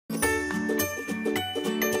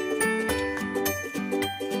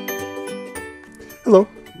Hello,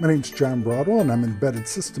 my name is John Broadwell, and I'm an embedded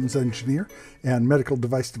systems engineer and medical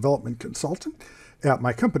device development consultant at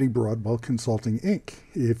my company, Broadwell Consulting, Inc.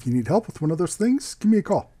 If you need help with one of those things, give me a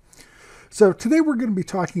call. So today we're going to be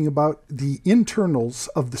talking about the internals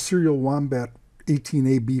of the Serial Wombat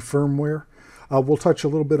 18AB firmware. We'll touch a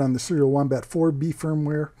little bit on the Serial Wombat 4B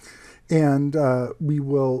firmware, and we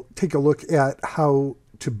will take a look at how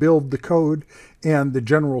to build the code and the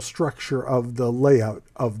general structure of the layout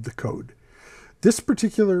of the code. This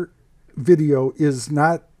particular video is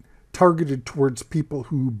not targeted towards people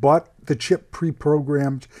who bought the chip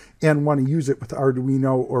pre-programmed and want to use it with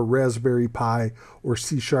Arduino or Raspberry Pi or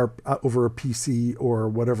C# over a PC or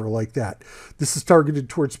whatever like that. This is targeted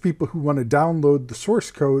towards people who want to download the source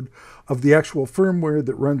code of the actual firmware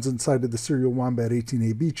that runs inside of the Serial Wombat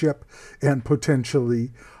 18AB chip and potentially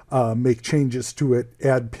make changes to it,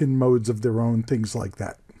 add pin modes of their own, things like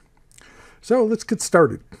that. So let's get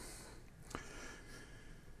started.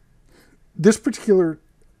 This particular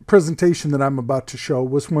presentation that I'm about to show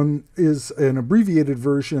is an abbreviated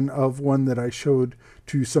version of one that I showed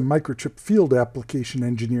to some microchip field application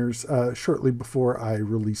engineers shortly before I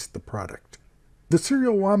released the product. The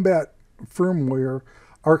Serial Wombat firmware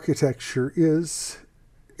architecture is,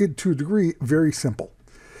 to a degree, very simple.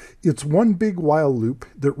 It's one big while loop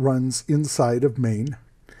that runs inside of main,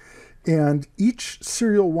 and each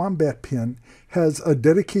Serial Wombat pin has a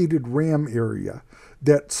dedicated RAM area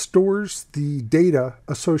that stores the data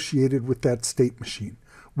associated with that state machine.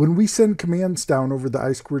 When we send commands down over the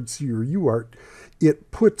I2C or UART, it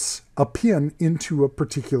puts a pin into a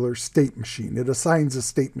particular state machine. It assigns a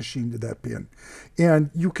state machine to that pin. And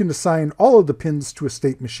you can assign all of the pins to a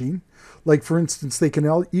state machine. Like, for instance, they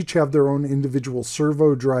can each have their own individual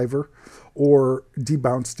servo driver or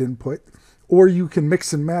debounced input. Or you can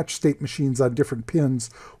mix and match state machines on different pins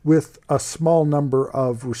with a small number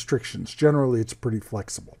of restrictions. Generally, it's pretty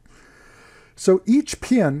flexible. So each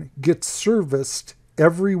pin gets serviced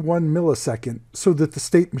every 1 millisecond so that the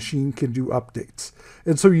state machine can do updates.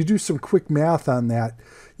 And so you do some quick math on that.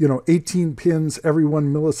 18 pins every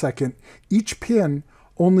 1 millisecond. Each pin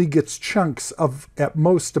only gets chunks of, at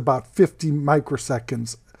most, about 50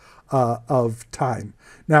 microseconds of time.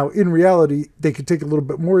 Now, in reality, they could take a little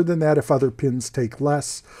bit more than that if other pins take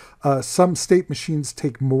less. Some state machines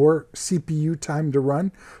take more CPU time to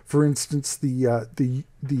run. For instance, the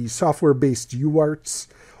software-based UARTs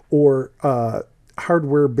or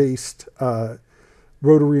hardware-based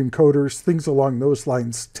rotary encoders, things along those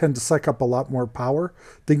lines, tend to suck up a lot more power.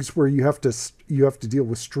 Things where you have to deal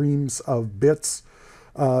with streams of bits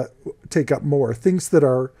take up more. Things that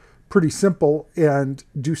are pretty simple and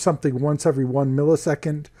do something once every 1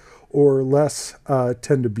 millisecond or less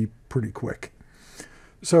tend to be pretty quick.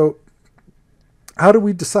 So how do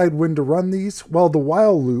we decide when to run these? Well, the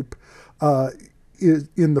while loop is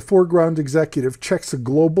in the foreground executive checks a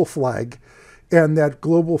global flag, and that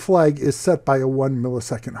global flag is set by a 1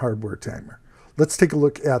 millisecond hardware timer. Let's take a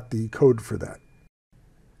look at the code for that.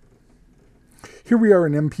 Here we are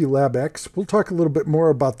in MPLAB X. We'll talk a little bit more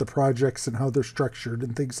about the projects and how they're structured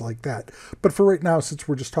and things like that. But for right now, since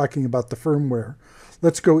we're just talking about the firmware,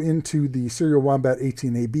 let's go into the Serial Wombat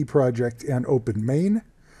 18AB project and open main.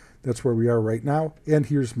 That's where we are right now. And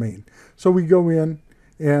here's main. So we go in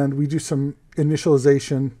and we do some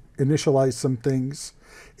initialization, initialize some things,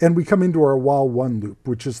 and we come into our while one loop,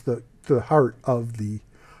 which is the heart of the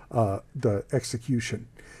execution.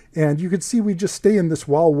 And you can see we just stay in this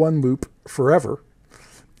while one loop forever.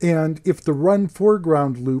 And if the run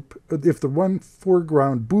foreground Boolean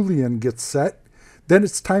gets set, then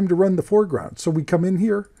it's time to run the foreground. So we come in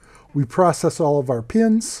here, we process all of our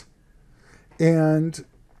pins, and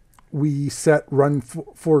we set run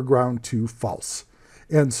foreground to false.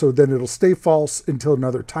 And so then it'll stay false until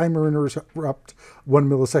another timer interrupt 1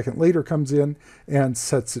 millisecond later comes in and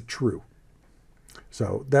sets it true.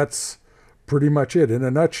 So that's pretty much it. In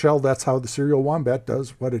a nutshell, that's how the Serial Wombat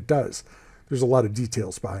does what it does. There's a lot of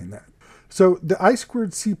details behind that. So the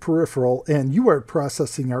I2C peripheral and UART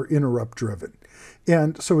processing are interrupt driven.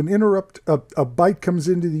 And so an interrupt, a byte comes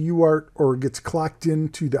into the UART or gets clocked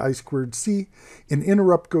into the I2C, an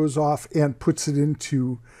interrupt goes off and puts it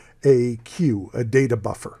into a queue, a data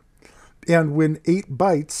buffer. And when 8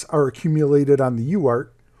 bytes are accumulated on the UART,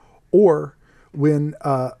 or when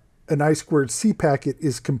an I2C packet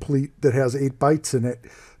is complete that has 8 bytes in it,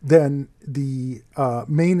 then the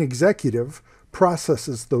main executive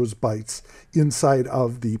processes those bytes inside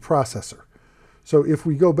of the processor. So if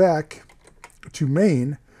we go back to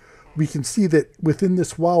main, we can see that within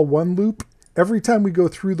this while one loop, every time we go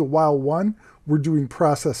through the while one, we're doing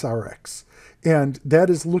process RX. And that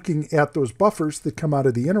is looking at those buffers that come out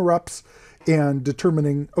of the interrupts and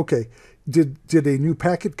determining, okay, did a new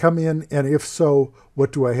packet come in, and if so,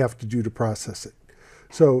 what do I have to do to process it?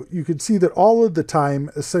 So you can see that all of the time,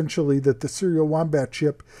 essentially, that the Serial Wombat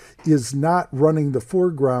chip is not running the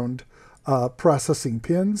foreground processing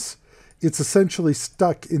pins. It's essentially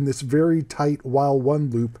stuck in this very tight while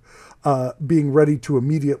one loop, being ready to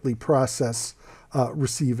immediately process,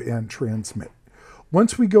 receive, and transmit.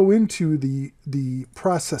 Once we go into the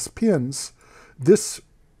process pins, this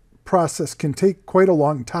process can take quite a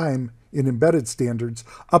long time in embedded standards,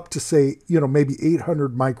 up to, say, maybe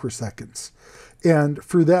 800 microseconds. And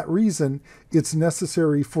for that reason, it's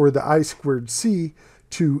necessary for the I2C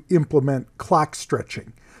to implement clock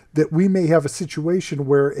stretching. That we may have a situation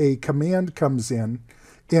where a command comes in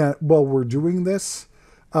and while we're doing this,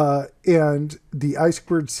 and the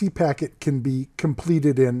I2C packet can be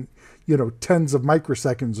completed in, tens of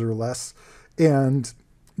microseconds or less, and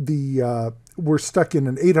we're stuck in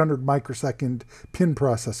an 800 microsecond pin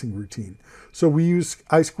processing routine. So we use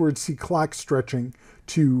I2C clock stretching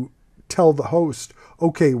to tell the host,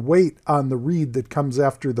 okay, wait on the read that comes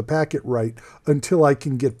after the packet write until I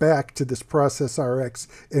can get back to this process RX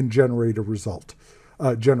and generate a result,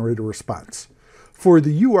 generate a response. For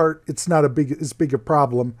the UART, it's not as big a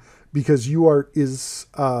problem because UART is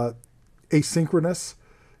asynchronous.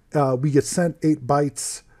 We get sent 8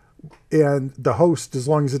 bytes, and the host, as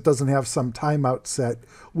long as it doesn't have some timeout set,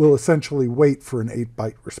 will essentially wait for an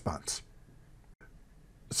 8-byte response.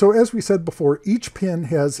 So as we said before, each pin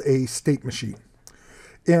has a state machine.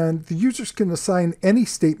 And the users can assign any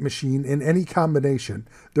state machine in any combination.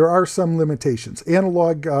 There are some limitations.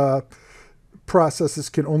 Analog processes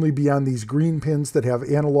can only be on these green pins that have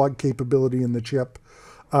analog capability in the chip.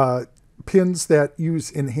 Pins that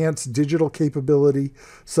use enhanced digital capability,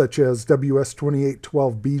 such as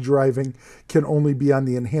WS2812B driving, can only be on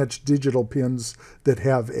the enhanced digital pins that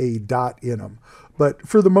have a dot in them. But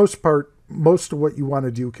for the most part, most of what you want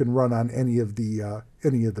to do can run on any of the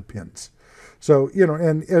pins. So,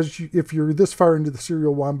 and if you're this far into the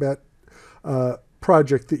Serial Wombat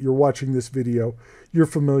project that you're watching this video, you're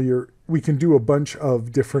familiar. We can do a bunch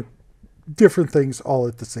of different things all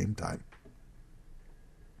at the same time.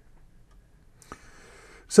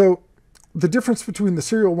 So the difference between the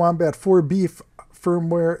Serial Wombat 4B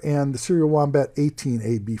firmware and the Serial Wombat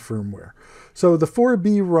 18AB firmware. So the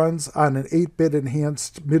 4B runs on an 8-bit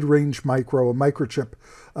enhanced mid-range micro, a microchip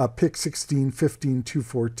PIC16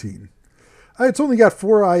 15214. It's only got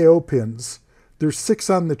 4 I/O pins. There's 6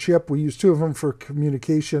 on the chip. We use 2 of them for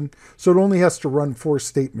communication, so it only has to run 4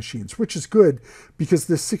 state machines, which is good because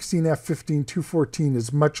this 16F15214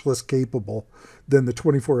 is much less capable than the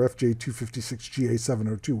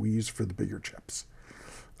 24FJ256GA702 we use for the bigger chips.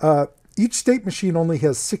 Each state machine only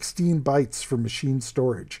has 16 bytes for machine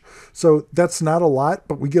storage. So that's not a lot,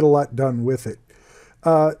 but we get a lot done with it.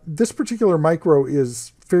 This particular micro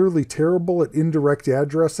is fairly terrible at indirect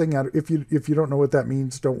addressing. If you don't know what that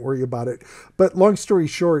means, don't worry about it. But long story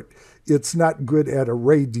short, it's not good at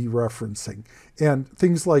array dereferencing. And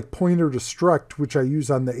things like pointer to struct, which I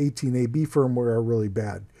use on the 18AB firmware, are really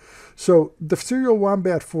bad. So the Serial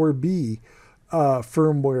Wombat 4B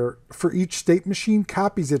firmware for each state machine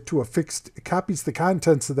copies the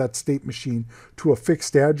contents of that state machine to a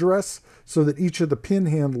fixed address so that each of the pin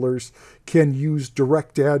handlers can use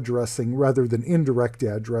direct addressing rather than indirect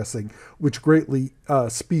addressing, which greatly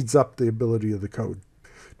speeds up the ability of the code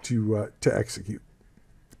to execute.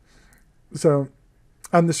 So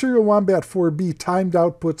on the Serial Wombat 4B, timed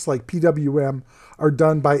outputs like PWM are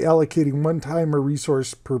done by allocating one timer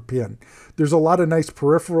resource per pin. There's a lot of nice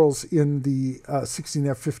peripherals in the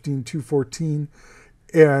 16F15214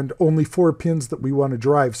 and only 4 pins that we want to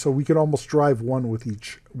drive, so we can almost drive one with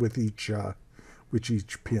each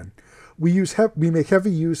pin. We make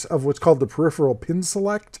heavy use of what's called the peripheral pin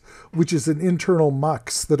select, which is an internal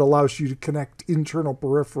mux that allows you to connect internal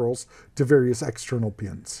peripherals to various external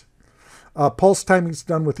pins. Pulse timing is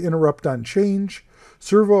done with interrupt on change.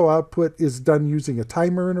 Servo output is done using a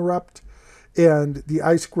timer interrupt. And the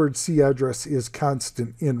I2C address is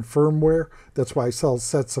constant in firmware. That's why I sell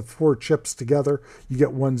sets of 4 chips together. You get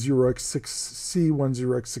 10x6C,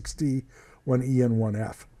 10x6D, 1E, and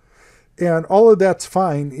 1F. And all of that's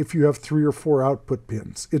fine if you have 3 or 4 output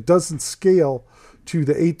pins. It doesn't scale to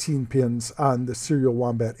the 18 pins on the Serial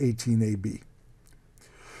Wombat 18AB.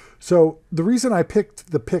 So the reason I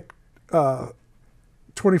picked the PIC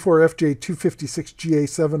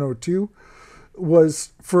 24FJ256GA702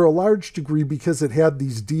 was for a large degree because it had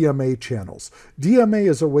these DMA channels. DMA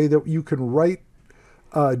is a way that you can write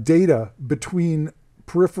data between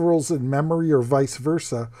peripherals and memory or vice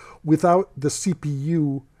versa without the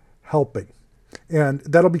CPU helping. And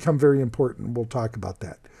that'll become very important. We'll talk about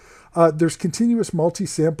that. There's continuous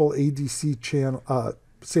multi-sample ADC channel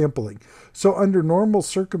sampling. So under normal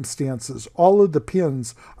circumstances, all of the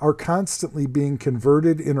pins are constantly being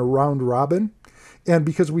converted in a round robin. And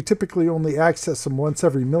because we typically only access them once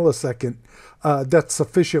every millisecond, that's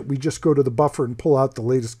sufficient. We just go to the buffer and pull out the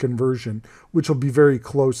latest conversion, which will be very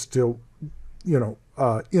close to,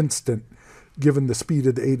 instant, given the speed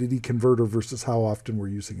of the A to D converter versus how often we're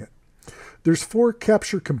using it. There's 4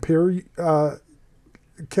 capture compare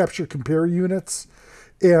units,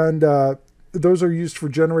 and those are used for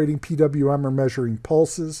generating PWM or measuring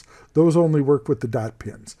pulses. Those only work with the dot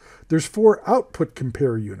pins. There's 4 output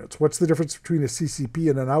compare units. What's the difference between a CCP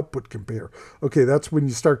and an output compare? Okay, that's when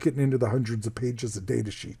you start getting into the hundreds of pages of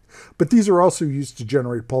data sheet. But these are also used to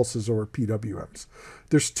generate pulses or PWMs.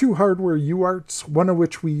 There's 2 hardware UARTs, one of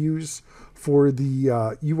which we use for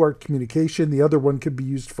the UART communication. The other one could be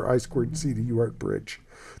used for I2C to UART bridge.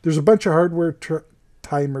 There's a bunch of hardware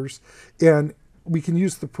timers, and we can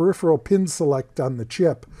use the peripheral pin select on the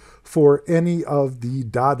chip for any of the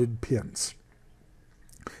dotted pins.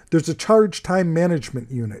 There's a charge time management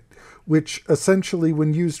unit, which essentially,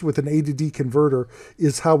 when used with an A to D converter,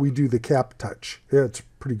 is how we do the cap touch. Yeah, it's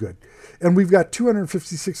pretty good. And we've got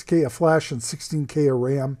 256K of flash and 16K of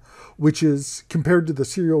RAM, which is, compared to the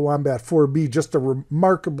Serial Wombat 4B, just a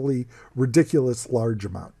remarkably ridiculous large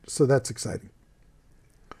amount. So that's exciting.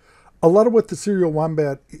 A lot of what the Serial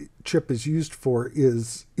Wombat chip is used for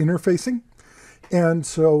is interfacing. And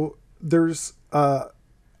so there's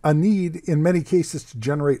a need in many cases to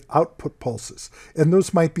generate output pulses. And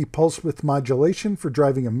those might be pulse width modulation for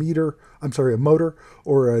driving a motor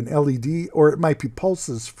or an LED, or it might be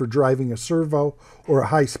pulses for driving a servo or a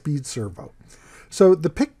high-speed servo. So the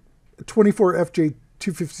PIC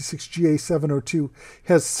 24FJ256GA702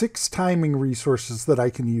 has 6 timing resources that I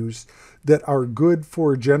can use that are good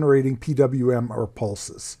for generating PWM or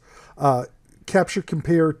pulses. Capture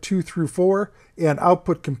compare 2 through 4 and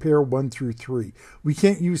output compare 1 through 3. We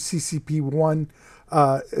can't use CCP1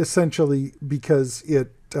 essentially because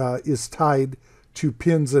it is tied to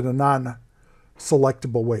pins in a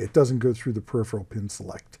non-selectable way. It doesn't go through the peripheral pin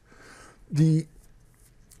select. The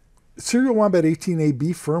Serial Wombat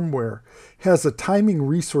 18AB firmware has a timing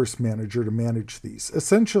resource manager to manage these.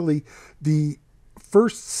 Essentially, the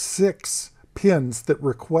first 6 pins that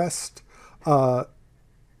request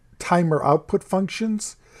timer output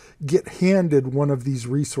functions get handed one of these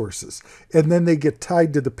resources, and then they get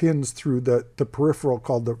tied to the pins through the peripheral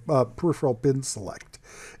called the peripheral pin select.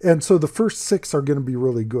 And so the first 6 are going to be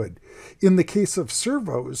really good. In the case of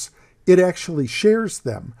servos, it actually shares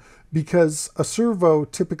them, because a servo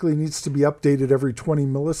typically needs to be updated every 20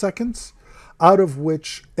 milliseconds, out of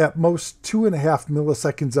which at most 2.5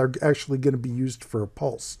 milliseconds are actually going to be used for a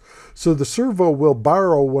pulse. So the servo will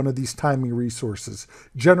borrow one of these timing resources,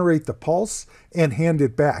 generate the pulse, and hand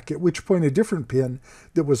it back, at which point a different pin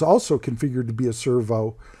that was also configured to be a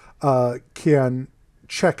servo can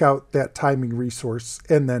check out that timing resource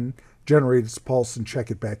and then generate its pulse and check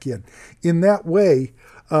it back in. In that way,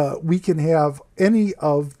 we can have any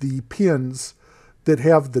of the pins that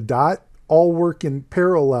have the dot all work in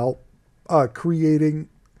parallel, creating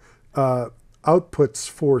outputs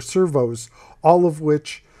for servos, all of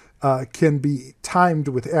which can be timed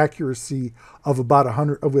with accuracy of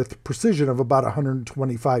about with precision of about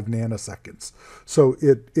 125 nanoseconds. So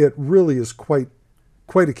it really is quite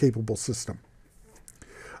a capable system.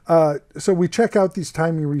 So we check out these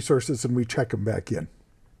timing resources and we check them back in.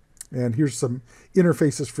 And here's some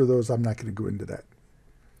interfaces for those. I'm not going to go into that.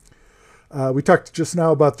 We talked just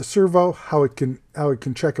now about the servo, how it can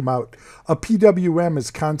check them out. A PWM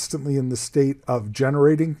is constantly in the state of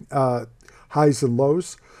generating highs and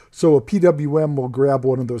lows. So a PWM will grab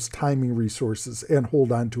one of those timing resources and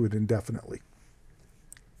hold on to it indefinitely.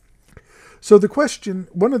 So the question,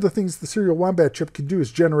 one of the things the Serial Wombat chip can do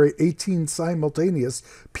is generate 18 simultaneous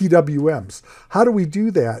PWMs. How do we do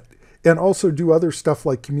that and also do other stuff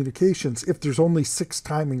like communications if there's only 6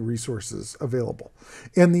 timing resources available?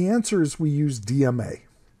 And the answer is we use DMA.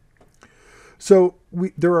 So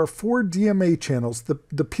there are 4 DMA channels.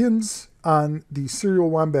 The pins on the Serial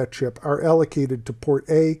Wombat chip are allocated to port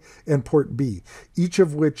A and port B, each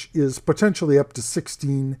of which is potentially up to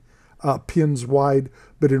 16 pins wide,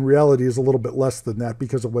 but in reality is a little bit less than that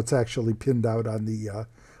because of what's actually pinned out on the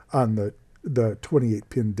 28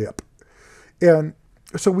 pin dip. And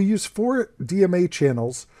so we use 4 DMA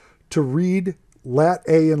channels to read lat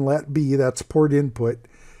A and lat B, that's port input,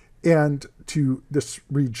 and to, this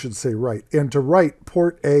read should say write, and to write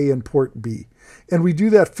port A and port B. And we do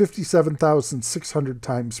that 57,600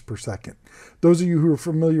 times per second. Those of you who are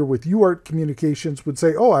familiar with UART communications would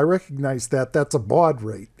say, oh, I recognize that. That's a baud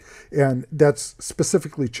rate. And that's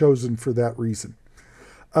specifically chosen for that reason.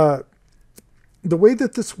 The way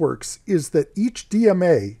that this works is that each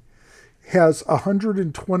DMA has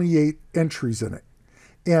 128 entries in it.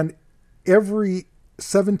 And every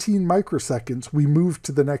 17 microseconds, we move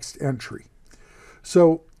to the next entry.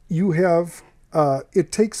 So you have,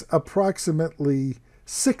 it takes approximately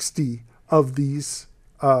 60 of these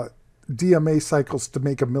DMA cycles to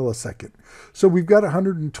make a millisecond. So we've got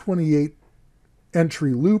 128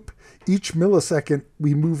 entry loop. Each millisecond,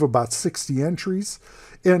 we move about 60 entries.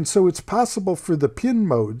 And so it's possible for the pin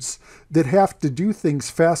modes that have to do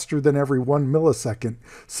things faster than every 1 millisecond,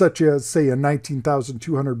 such as, say, a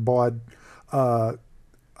 19,200 baud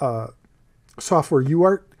software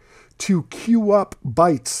UART, to queue up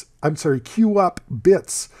bits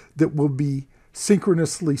that will be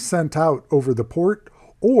synchronously sent out over the port,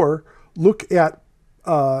 or look at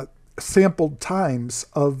sampled times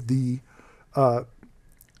of the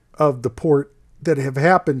port that have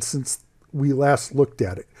happened since we last looked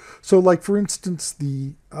at it. So, like for instance,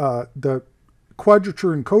 the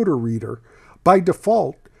quadrature encoder reader by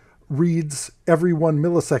default reads every 1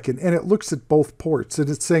 millisecond, and it looks at both ports, and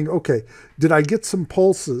it's saying, okay, did I get some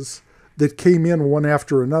pulses that came in one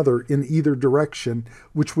after another in either direction,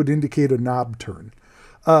 which would indicate a knob turn.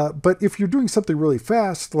 But if you're doing something really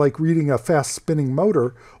fast, like reading a fast spinning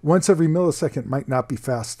motor, once every millisecond might not be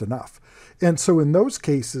fast enough. And so in those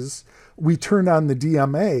cases, we turn on the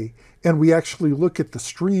DMA and we actually look at the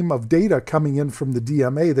stream of data coming in from the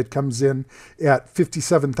DMA that comes in at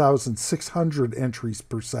 57,600 entries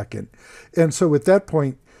per second. And so at that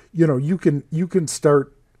point, you know, you can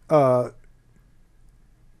start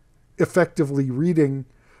effectively reading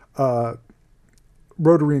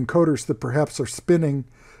rotary encoders that perhaps are spinning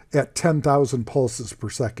at 10,000 pulses per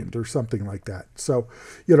second or something like that. So,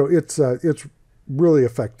 you know, it's really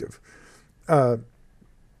effective.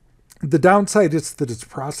 The downside is that it's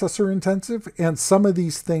processor intensive, and some of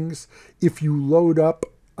these things, if you load up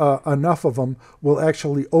enough of them, will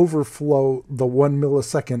actually overflow the 1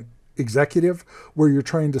 millisecond executive, where you're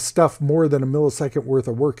trying to stuff more than a millisecond worth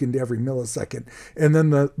of work into every millisecond, and then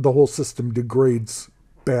the whole system degrades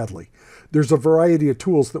badly. There's a variety of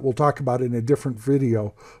tools that we'll talk about in a different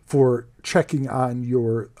video for checking on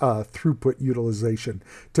your throughput utilization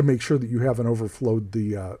to make sure that you haven't overflowed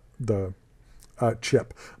the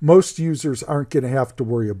chip. Most users aren't going to have to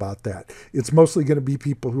worry about that. It's mostly going to be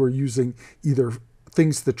people who are using either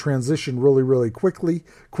things that transition really, really quickly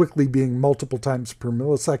being multiple times per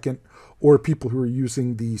millisecond, or people who are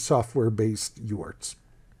using the software-based UARTs.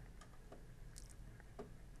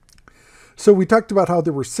 So we talked about how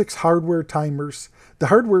there were 6 hardware timers. The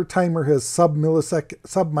hardware timer has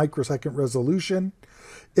sub-microsecond resolution,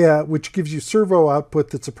 which gives you servo output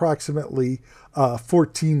that's approximately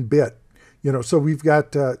 14-bit. You know, so we've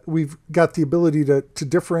got the ability to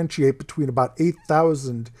differentiate between about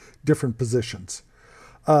 8,000 different positions.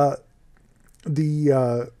 The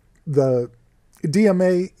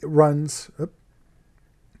DMA runs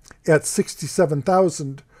at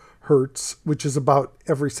 67,000 hertz, which is about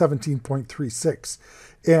every 17.36.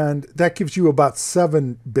 And that gives you about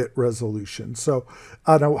 7-bit resolution. So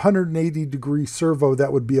on a 180-degree servo,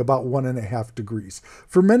 that would be about 1.5 degrees.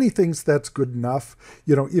 For many things, that's good enough.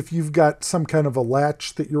 You know, if you've got some kind of a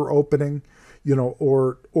latch that you're opening, you know,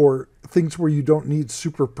 or things where you don't need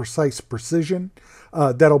super precise precision,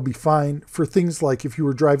 that'll be fine. For things like if you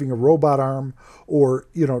were driving a robot arm, or,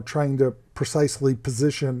 you know, trying to precisely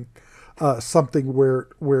position something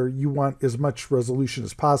where you want as much resolution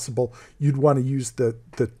as possible, you'd want to use the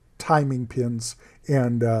timing pins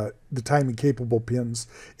and the timing capable pins,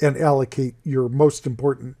 and allocate your most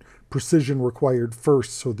important precision required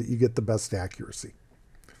first so that you get the best accuracy.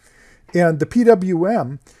 And the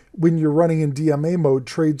PWM, when you're running in DMA mode,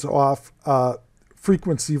 trades off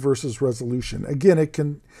frequency versus resolution. Again, it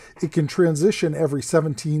can transition every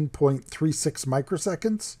 17.36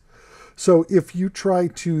 microseconds. So if you try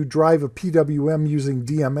to drive a PWM using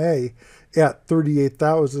DMA at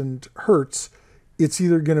 38,000 hertz, it's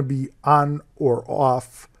either going to be on or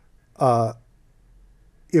off.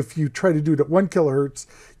 If you try to do it at 1 kilohertz,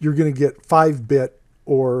 you're going to get 5-bit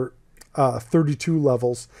or 32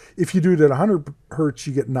 levels. If you do it at 100 hertz,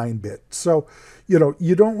 you get 9-bit. So, you know,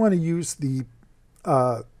 you don't want to use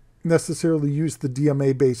necessarily use the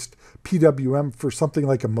DMA-based PWM for something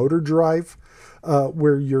like a motor drive,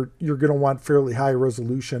 where you're going to want fairly high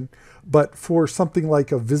resolution. But for something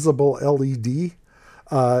like a visible LED,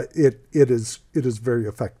 it is very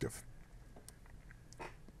effective.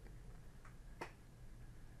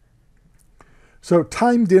 So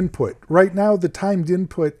timed input. Right now, the timed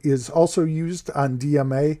input is also used on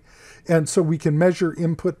DMA, and so we can measure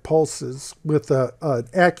input pulses with an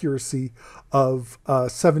accuracy of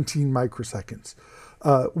 17 microseconds.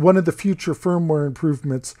 One of the future firmware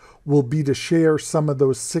improvements will be to share some of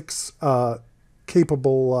those 6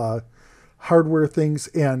 capable hardware things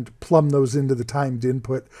and plumb those into the timed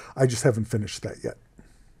input. I just haven't finished that yet.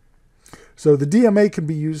 So the DMA can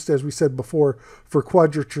be used, as we said before, for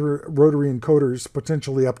quadrature rotary encoders,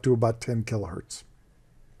 potentially up to about 10 kilohertz.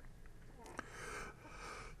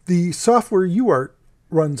 The software UART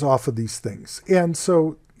runs off of these things. And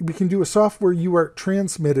so we can do a software UART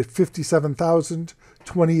transmit at 57,000,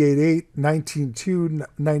 28.8, 19.2,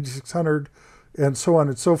 9600, and so on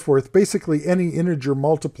and so forth. Basically any integer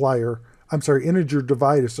integer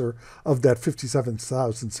divisor of that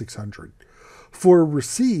 57,600. For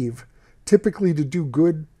receive, typically to do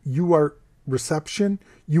good UART reception,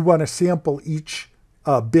 you want to sample each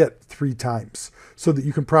bit 3 times so that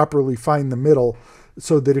you can properly find the middle,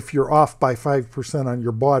 so that if you're off by 5% on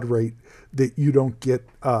your baud rate, that you don't get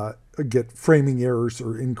framing errors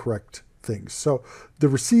or incorrect things. So the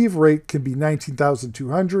receive rate can be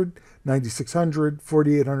 19,200, 9,600,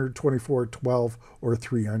 4,800, 2412, or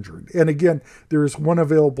 300. And again, there is one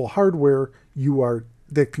available hardware UART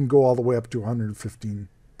that can go all the way up to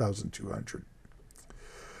 115,200.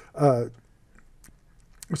 But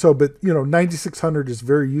 9600 is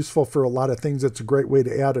very useful for a lot of things. It's a great way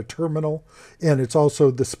to add a terminal, and it's also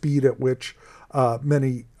the speed at which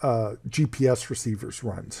many GPS receivers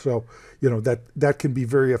run. So, that can be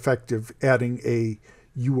very effective, adding a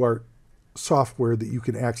UART software that you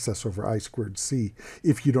can access over I2C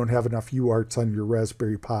if you don't have enough UARTs on your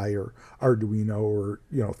Raspberry Pi or Arduino or,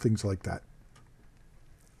 things like that.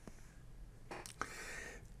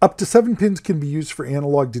 Up to 7 pins can be used for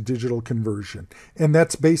analog to digital conversion, and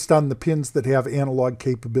that's based on the pins that have analog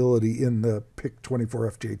capability in the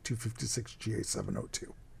PIC24FJ256GA702.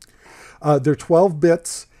 They're 12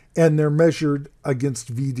 bits, and they're measured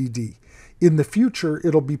against VDD. In the future,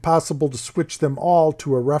 it'll be possible to switch them all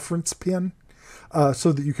to a reference pin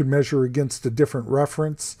so that you can measure against a different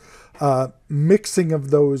reference. Mixing of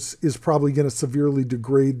those is probably going to severely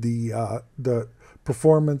degrade the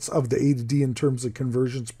performance of the A to D in terms of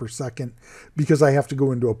conversions per second, because I have to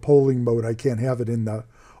go into a polling mode. I can't have it in the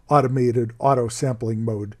automated auto sampling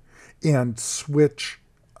mode and switch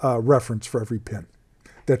reference for every pin.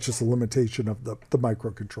 That's just a limitation of the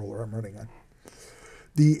microcontroller I'm running on.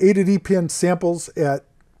 The A to D pin samples at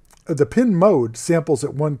the pin mode samples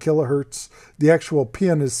at 1 kilohertz. The actual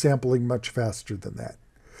pin is sampling much faster than that.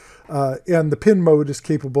 And the pin mode is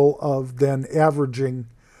capable of then averaging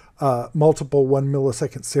multiple 1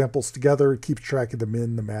 millisecond samples together. It keeps track of the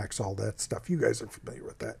min, the max, all that stuff. You guys are familiar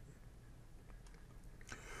with that.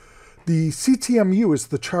 The CTMU is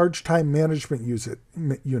the charge time management unit,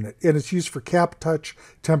 and it's used for cap touch,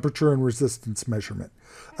 temperature, and resistance measurement.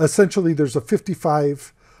 Essentially, there's a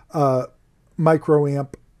 55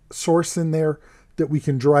 microamp source in there that we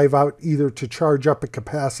can drive out either to charge up a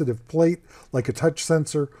capacitive plate, like a touch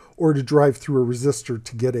sensor, or to drive through a resistor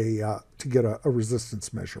to get a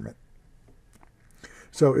resistance measurement.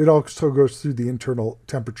 So it also goes through the internal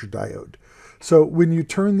temperature diode. So when you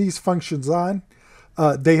turn these functions on,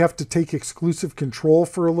 they have to take exclusive control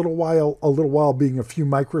for a little while being a few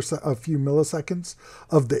milliseconds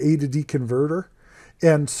of the A to D converter.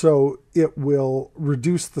 And so it will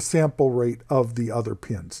reduce the sample rate of the other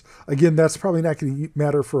pins. Again, that's probably not going to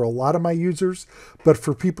matter for a lot of my users, but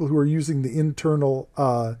for people who are using the internal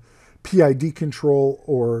PID control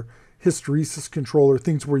or hysteresis control, or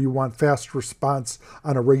things where you want fast response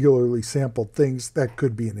on a regularly sampled things, that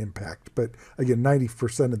could be an impact. But again,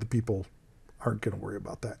 90% of the people aren't going to worry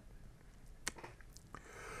about that.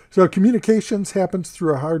 So communications happens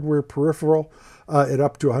through a hardware peripheral at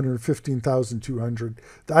up to 115,200.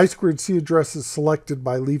 The I2C address is selected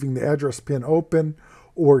by leaving the address pin open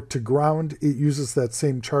or to ground. It uses that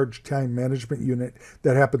same charge time management unit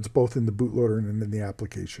that happens both in the bootloader and in the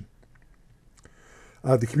application.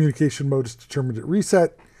 The communication mode is determined at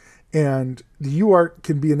reset, and the UART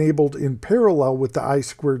can be enabled in parallel with the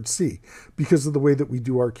I2C because of the way that we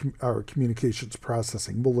do our communications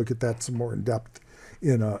processing. We'll look at that some more in depth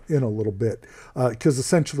in a little bit, because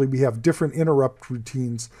essentially we have different interrupt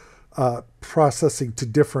routines processing to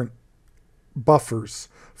different buffers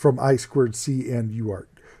from I2C and UART.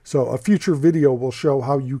 So a future video will show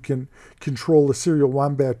how you can control a Serial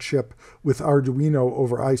Wombat chip with Arduino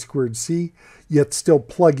over I2C, yet still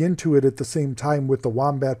plug into it at the same time with the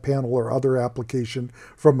Wombat panel or other application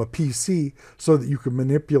from a PC so that you can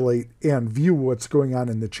manipulate and view what's going on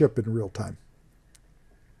in the chip in real time.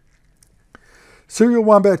 Serial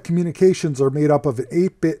Wombat communications are made up of an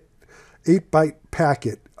 8-byte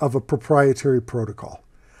packet of a proprietary protocol.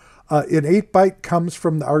 An 8-byte comes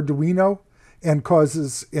from the Arduino and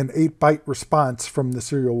causes an 8-byte response from the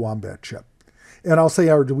Serial Wombat chip. And I'll say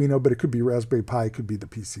Arduino, but it could be Raspberry Pi, it could be the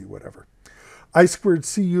PC, whatever.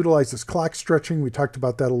 I2C utilizes clock stretching. We talked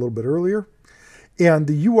about that a little bit earlier. And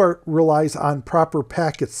the UART relies on proper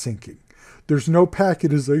packet syncing. There's no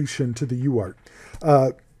packetization to the UART.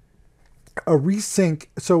 A resync,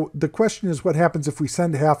 so the question is what happens if we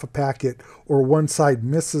send half a packet or one side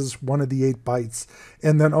misses one of the 8 bytes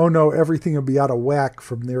and then, oh no, everything will be out of whack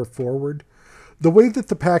from there forward. The way that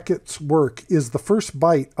the packets work is the first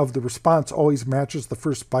byte of the response always matches the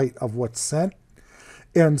first byte of what's sent.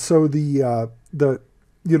 And so you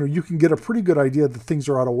can get a pretty good idea that things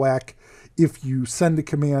are out of whack if you send a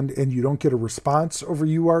command and you don't get a response over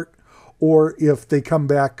UART, or if they come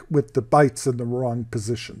back with the bytes in the wrong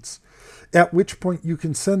positions. At which point you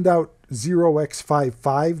can send out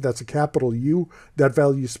 0x55, that's a capital U. That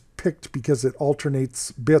value is picked because it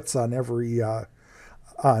alternates bits on every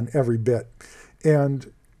bit.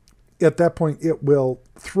 And at that point it will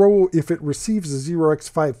throw, if it receives a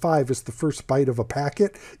 0x55 as the first byte of a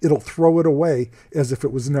packet, it'll throw it away as if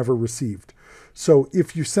it was never received. So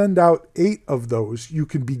if you send out 8 of those, you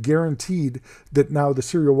can be guaranteed that now the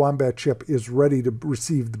Serial Wombat chip is ready to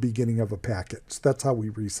receive the beginning of a packet. So that's how we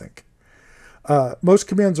resync. Most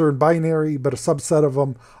commands are in binary, but a subset of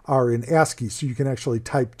them are in ASCII, so you can actually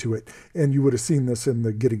type to it. And you would have seen this in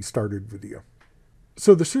the Getting Started video.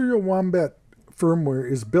 So the Serial Wombat firmware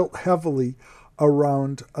is built heavily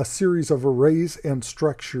around a series of arrays and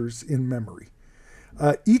structures in memory.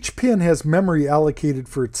 Each pin has memory allocated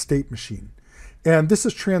for its state machine. And this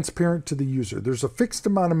is transparent to the user. There's a fixed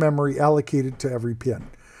amount of memory allocated to every pin.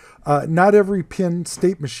 Not every pin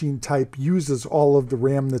state machine type uses all of the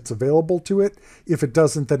RAM that's available to it. If it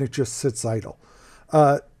doesn't, then it just sits idle.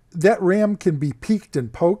 That RAM can be peeked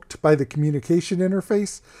and poked by the communication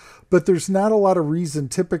interface, but there's not a lot of reason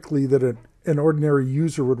typically that an ordinary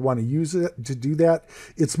user would want to use it to do that.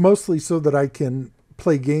 It's mostly so that I can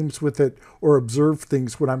play games with it or observe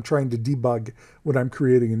things when I'm trying to debug when I'm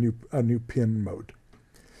creating a new pin mode.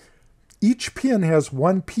 Each pin has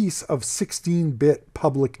one piece of 16-bit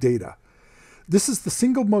public data. This is the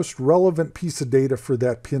single most relevant piece of data for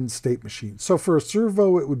that pin state machine. So for a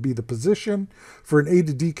servo, it would be the position. For an A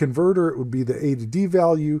to D converter, it would be the A to D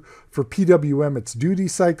value. For PWM, it's duty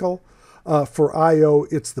cycle. For I/O,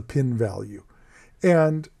 it's the pin value.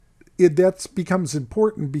 And that becomes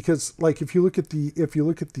important because, like, if you look at the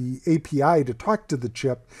API to talk to the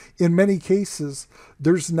chip, in many cases,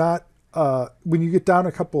 there's not. When you get down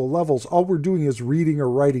a couple of levels, all we're doing is reading or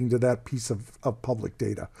writing to that piece of public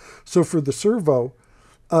data. So for the servo,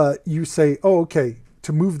 you say, oh, okay,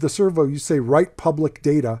 to move the servo, you say write public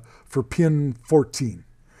data for pin 14.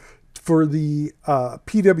 For the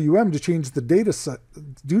PWM, to change the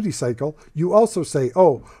duty cycle, you also say,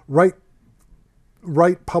 oh, write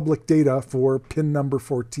public data for pin number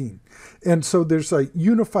 14. And so there's a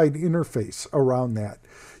unified interface around that.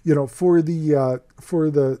 You know, for the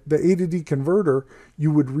A to D converter,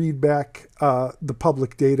 you would read back the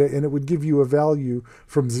public data, and it would give you a value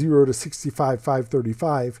from 0 to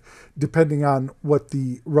 65,535, depending on what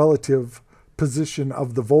the relative position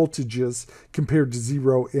of the voltage is compared to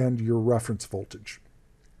 0 and your reference voltage.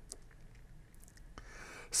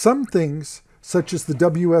 Some things, such as the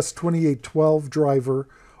WS2812 driver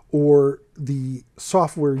or the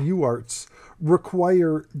software UARTs,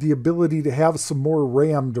 require the ability to have some more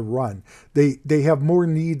RAM to run. They have more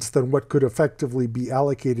needs than what could effectively be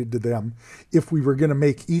allocated to them if we were going to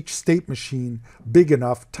make each state machine big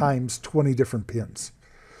enough times 20 different pins.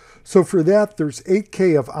 So for that, there's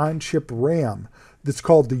 8K of on-chip RAM that's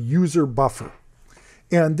called the user buffer.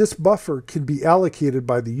 And this buffer can be allocated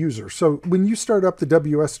by the user. So when you start up the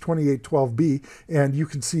WS2812B, and you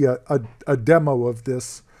can see a demo of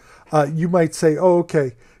this, you might say, oh,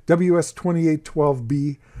 okay,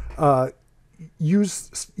 WS2812B,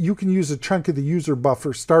 you can use a chunk of the user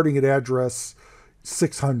buffer starting at address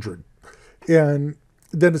 600. And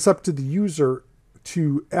then it's up to the user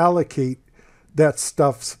to allocate that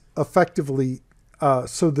stuff effectively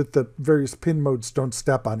so that the various pin modes don't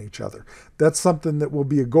step on each other. That's something that will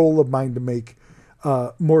be a goal of mine to make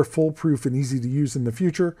more foolproof and easy to use in the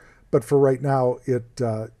future. But for right now, it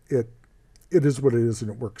it is what it is,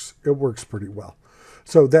 and it works pretty well.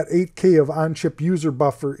 So that 8K of on-chip user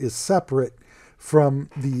buffer is separate from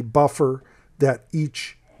the buffer that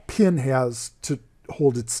each pin has to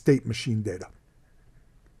hold its state machine data.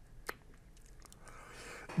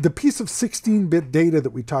 The piece of 16-bit data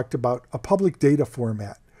that we talked about, a public data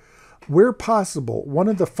format. Where possible, one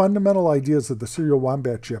of the fundamental ideas of the Serial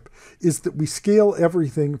Wombat chip is that we scale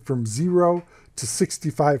everything from 0 to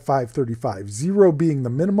 65,535. 0 being the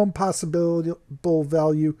minimum possible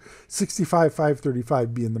value,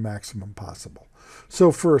 65,535 being the maximum possible.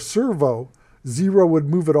 So for a servo, 0 would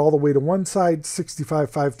move it all the way to one side,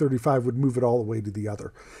 65,535 would move it all the way to the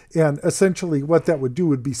other. And essentially what that would do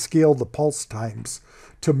would be scale the pulse times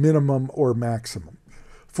to minimum or maximum.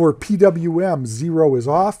 For PWM, 0 is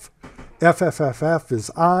off, FFFF is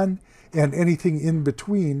on, and anything in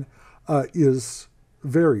between is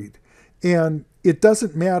varied. And it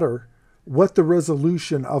doesn't matter what the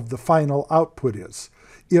resolution of the final output is.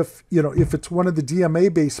 If it's one of the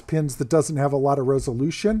DMA-based pins that doesn't have a lot of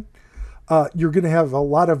resolution, you're going to have a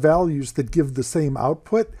lot of values that give the same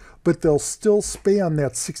output, but they'll still span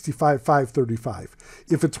that 65,535.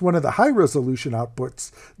 If it's one of the high-resolution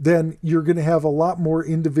outputs, then you're going to have a lot more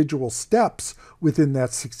individual steps within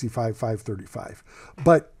that 65,535.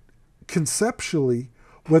 But conceptually,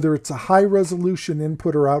 whether it's a high-resolution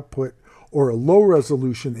input or output or a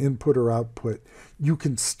low-resolution input or output, you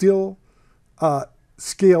can still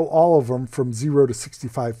scale all of them from 0 to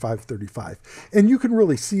 65,535. And you can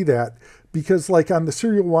really see that because like on the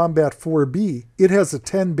Serial Wombat 4B, it has a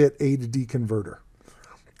 10-bit A to D converter.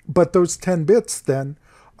 But those 10 bits then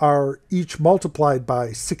are each multiplied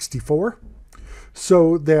by 64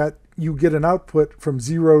 so that you get an output from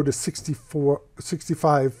 0 to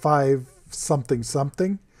 65,5 something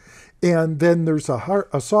something. And then there's a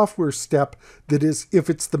software step that is, if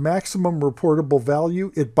it's the maximum reportable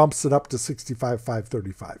value, it bumps it up to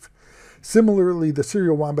 65,535. Similarly, the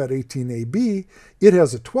Serial Wombat 18AB, it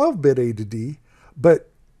has a 12-bit A to D, but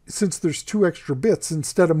since there's 2 extra bits,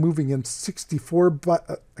 instead of moving in 64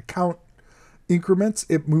 count increments,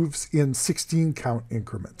 it moves in 16 count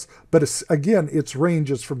increments. But again, its range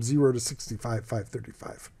is from 0 to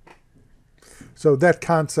 65,535. So that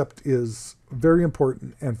concept is very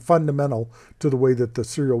important and fundamental to the way that the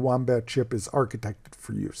Serial Wombat chip is architected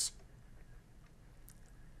for use.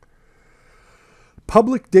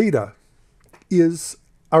 Public data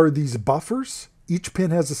are these buffers. Each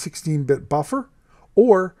pin has a 16-bit buffer,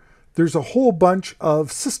 or there's a whole bunch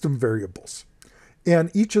of system variables.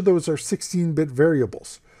 And each of those are 16-bit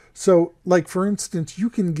variables. So, like for instance, you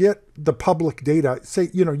can get the public data,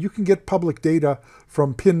 you can get public data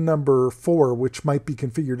from pin number 4, which might be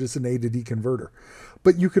configured as an A to D converter.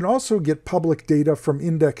 But you can also get public data from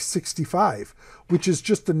index 65, which is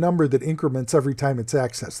just a number that increments every time it's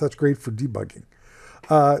accessed. That's great for debugging.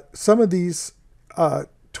 Some of these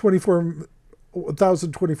 1024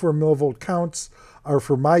 millivolt counts are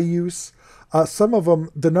for my use. Some of them,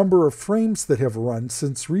 the number of frames that have run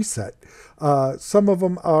since reset. Some of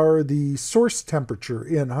them are the source temperature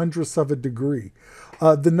in hundredths of a degree.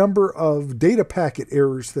 The number of data packet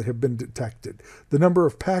errors that have been detected. The number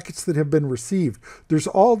of packets that have been received. There's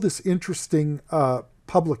all this interesting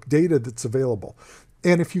public data that's available.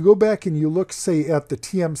 And if you go back and you look, say, at the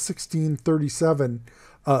TM1637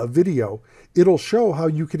 video, it'll show how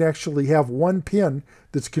you can actually have one pin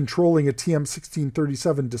that's controlling a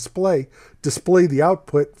TM1637 display the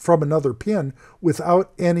output from another pin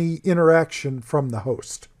without any interaction from the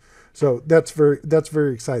host. So that's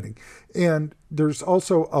very exciting. And there's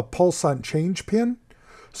also a pulse on change pin.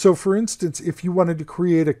 So for instance, if you wanted to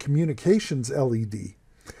create a communications LED,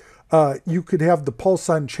 you could have the pulse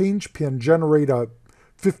on change pin generate a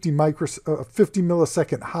 50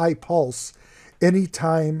 millisecond high pulse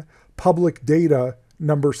anytime public data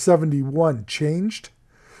number 71 changed,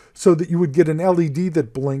 so that you would get an LED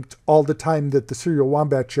that blinked all the time that the Serial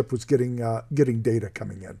Wombat chip was getting data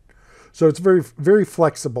coming in. So it's very, very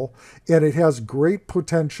flexible, and it has great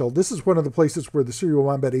potential. This is one of the places where the Serial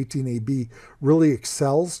Wombat 18AB really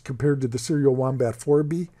excels compared to the Serial Wombat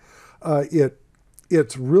 4B.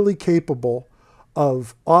 It's really capable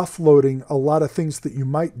of offloading a lot of things that you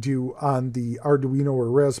might do on the Arduino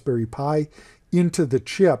or Raspberry Pi into the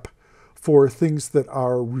chip for things that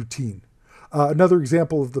are routine. Another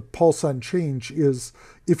example of the pulse on change is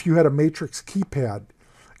if you had a matrix keypad,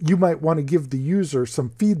 you might want to give the user some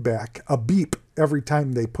feedback, a beep every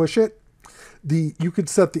time they push it. You could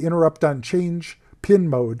set the interrupt on change pin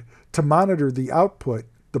mode to monitor the output,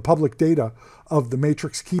 the public data of the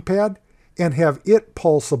matrix keypad, and have it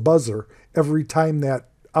pulse a buzzer every time that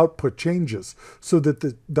output changes, so that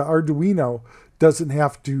the Arduino doesn't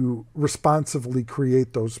have to responsively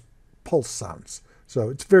create those pulse sounds. So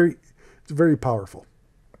it's very powerful.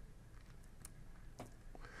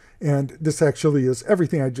 And this actually is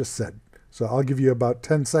everything I just said. So I'll give you about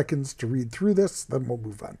 10 seconds to read through this, then we'll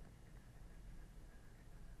move on.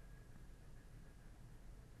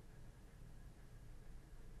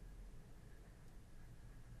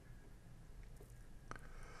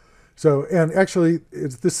 So, and actually,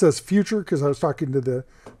 this says future because I was talking to the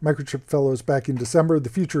microchip fellows back in December. The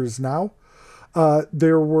future is now.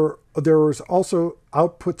 There was also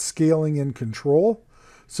output scaling and control,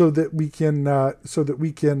 so that we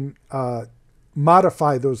can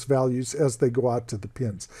modify those values as they go out to the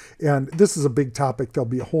pins. And this is a big topic. There'll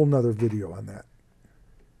be a whole nother video on that.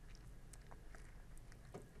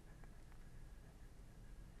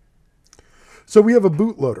 So we have a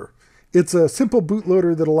bootloader. It's a simple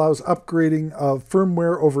bootloader that allows upgrading of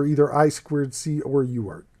firmware over either I2C or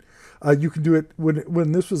UART. You can do it,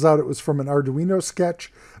 when this was out, it was from an Arduino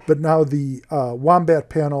sketch, but now the Wombat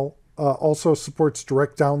panel also supports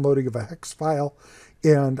direct downloading of a hex file,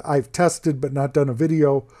 and I've tested but not done a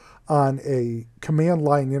video on a command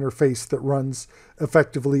line interface that runs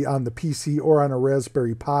effectively on the PC or on a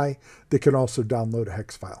Raspberry Pi that can also download a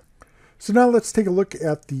hex file. So now let's take a look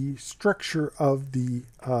at the structure of the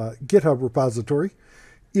GitHub repository.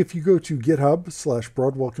 If you go to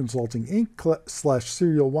GitHub/Broadwell Consulting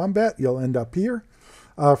Inc/Serial Wombat, you'll end up here.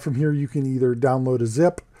 From here, you can either download a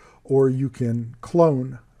zip or you can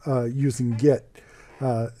clone using Git.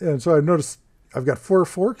 And so I've noticed I've got 4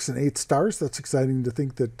 forks and 8 stars. That's exciting to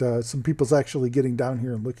think that some people's actually getting down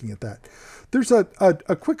here and looking at that. There's a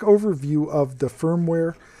quick overview of the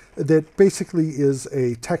firmware that basically is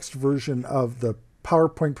a text version of the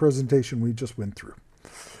PowerPoint presentation we just went through.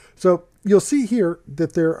 So you'll see here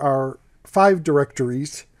that there are 5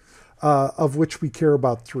 directories, of which we care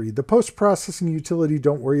about 3. The post-processing utility,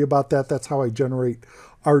 don't worry about that. That's how I generate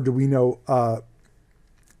Arduino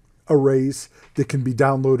arrays that can be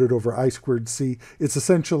downloaded over I2C. It's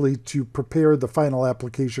essentially to prepare the final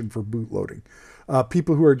application for bootloading.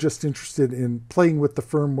 People who are just interested in playing with the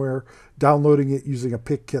firmware, downloading it using a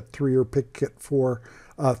PicKit 3 or PicKit 4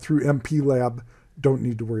 through MPLAB, don't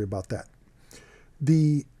need to worry about that.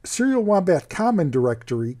 The Serial Wombat Common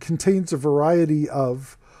directory contains a variety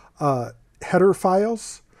of header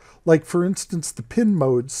files. Like, for instance, the pin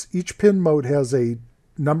modes. Each pin mode has a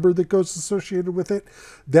number that goes associated with it.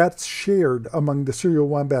 That's shared among the Serial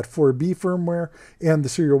Wombat 4B firmware and the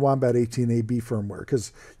Serial Wombat 18AB firmware,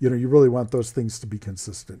 because you really want those things to be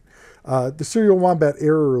consistent. The Serial Wombat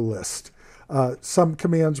error list. Some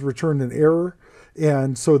commands return an error,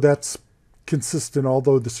 and so that's consistent,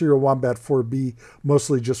 although the Serial Wombat 4B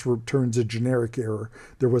mostly just returns a generic error.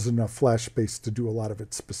 There wasn't enough flash space to do a lot of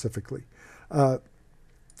it specifically.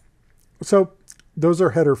 So those are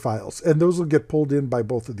header files, and those will get pulled in by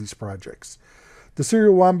both of these projects. The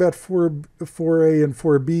Serial Wombat 4A and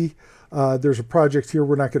 4B, there's a project here.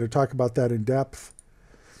 We're not going to talk about that in depth.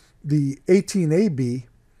 The 18AB,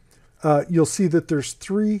 you'll see that there's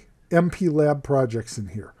 3 MPLAB projects in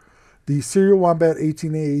here. The Serial Wombat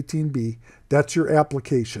 18A, 18B, that's your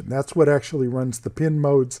application. That's what actually runs the pin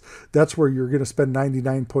modes. That's where you're going to spend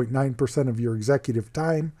 99.9% of your executive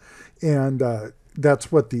time. And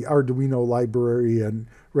that's what the Arduino library and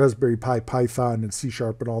Raspberry Pi Python and C#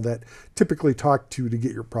 and all that typically talk to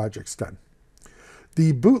get your projects done.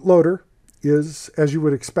 The bootloader is, as you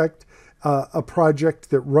would expect, a project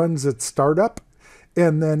that runs at startup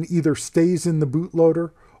and then either stays in the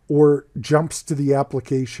bootloader or jumps to the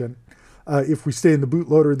application. If we stay in the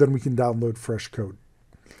bootloader, then we can download fresh code.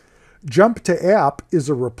 Jump to app is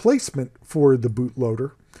a replacement for the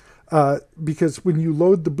bootloader because when you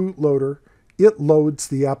load the bootloader, it loads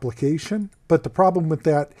the application. But the problem with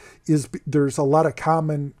that is there's a lot of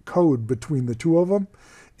common code between the two of them.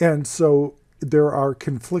 And so there are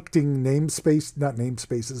conflicting namespace, not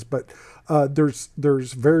namespaces, but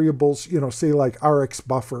there's variables, say like RX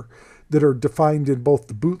buffer, that are defined in both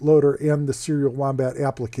the bootloader and the Serial Wombat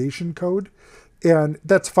application code. And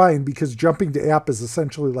that's fine because jumping to app is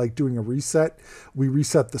essentially like doing a reset. We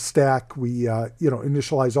reset the stack, we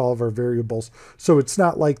initialize all of our variables. So it's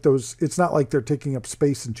not like they're taking up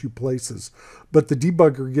space in 2 places. But the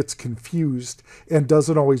debugger gets confused and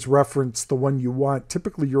doesn't always reference the one you want.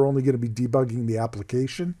 Typically, you're only going to be debugging the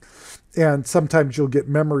application. And sometimes you'll get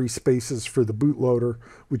memory spaces for the bootloader,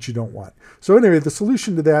 which you don't want. So anyway, the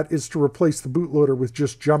solution to that is to replace the bootloader with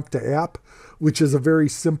just jump to app, which is a very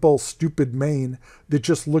simple, stupid main that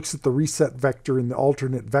just looks at the reset vector in the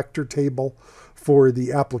alternate vector table for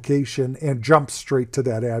the application and jumps straight to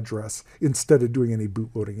that address instead of doing any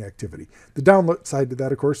bootloading activity. The download side to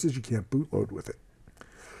that, of course, is you can't bootload with it.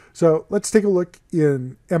 So let's take a look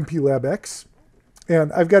in MPLAB X.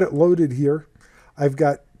 And I've got it loaded here. I've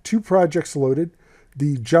got two projects loaded,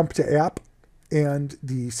 the Jump to App and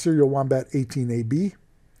the Serial Wombat 18AB.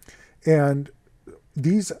 And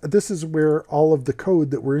this is where all of the code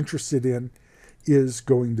that we're interested in is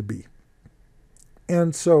going to be.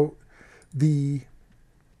 And so the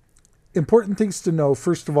important things to know,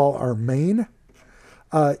 first of all, are main.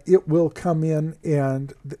 It will come in,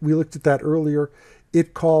 and we looked at that earlier.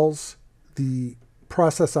 It calls the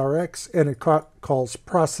process RX, and it calls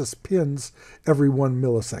process pins every 1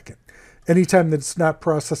 millisecond. Anytime that it's not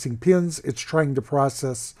processing pins, it's trying to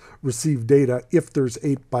process received data if there's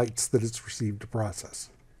 8 bytes that it's received to process.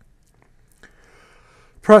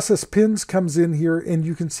 Process pins comes in here, and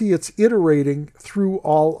you can see it's iterating through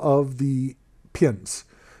all of the pins.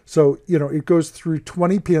 So, it goes through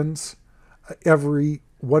 20 pins every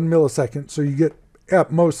 1 millisecond. So you get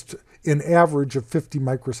at most an average of 50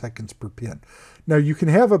 microseconds per pin. Now you can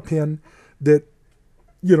have a pin that,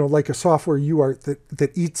 like a software UART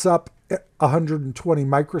that eats up 120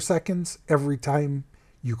 microseconds every time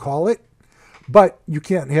you call it, but you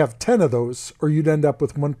can't have 10 of those or you'd end up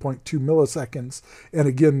with 1.2 milliseconds. And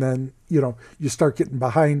again, then, you start getting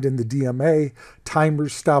behind in the DMA,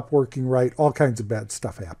 timers stop working right, all kinds of bad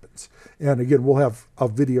stuff happens. And again, we'll have a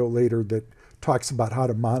video later that talks about how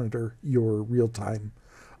to monitor your real-time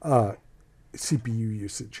CPU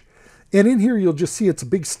usage. And in here, you'll just see it's a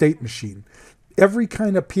big state machine. Every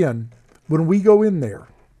kind of pin, when we go in there,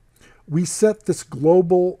 we set this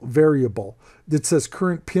global variable that says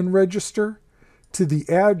current pin register to the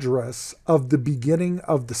address of the beginning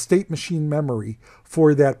of the state machine memory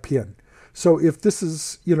for that pin. So if this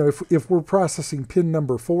is, if we're processing pin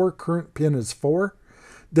number 4, current pin is 4,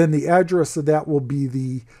 then the address of that will be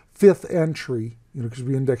the 5th entry, because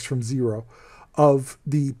we index from 0, of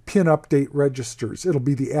the pin update registers. It'll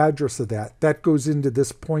be the address of that. That goes into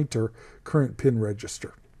this pointer, current pin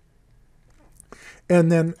register. And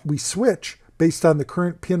then we switch based on the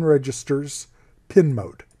current pin register's pin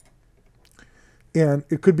mode. And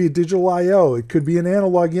it could be a digital I/O. It could be an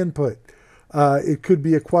analog input. It could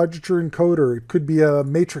be a quadrature encoder. It could be a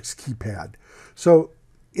matrix keypad. So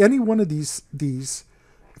any one of these,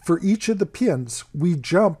 for each of the pins, we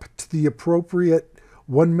jump to the appropriate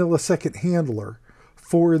 1 millisecond handler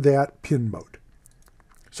for that pin mode.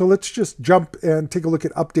 So let's just jump and take a look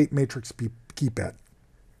at update matrix keypad.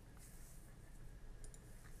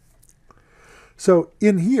 So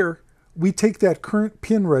in here, we take that current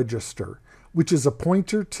pin register, which is a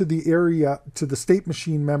pointer to the area, to the state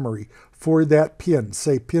machine memory for that pin,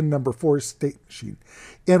 say pin number 4 state machine,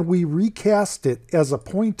 and we recast it as a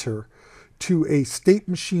pointer to a state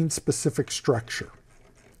machine specific structure.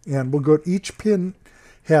 And we'll go to each pin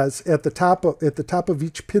has at the top of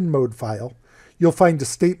each pin mode file, you'll find a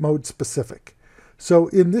state mode specific. So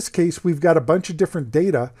in this case, we've got a bunch of different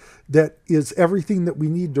data that is everything that we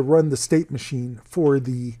need to run the state machine for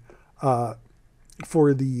the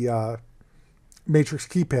matrix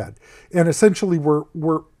keypad. And essentially,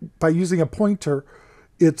 we're by using a pointer,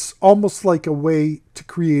 it's almost like a way to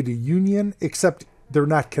create a union, except they're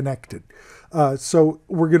not connected. So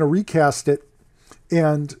we're going to recast it,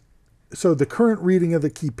 and so the current reading of the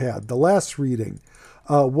keypad, the last reading,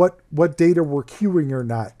 what data we're queuing or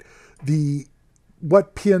not,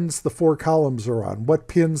 what pins the 4 columns are on, what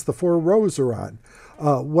pins the 4 rows are on,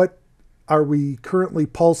 what are we currently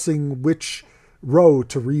pulsing which row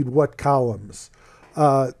to read what columns,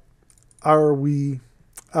 are we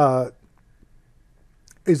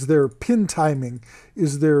is there pin timing,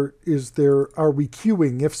 are we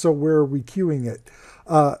queuing, if so where are we queuing it,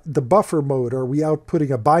 the buffer mode, are we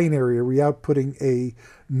outputting a binary, are we outputting a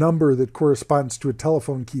number that corresponds to a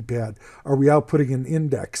telephone keypad, are we outputting an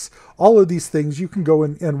index. All of these things you can go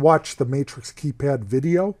in and watch the matrix keypad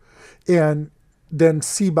video and then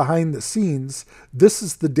see behind the scenes. This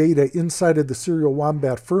is the data inside of the Serial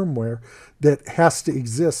Wombat firmware that has to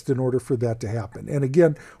exist in order for that to happen. And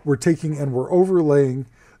again, we're taking and we're overlaying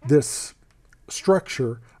this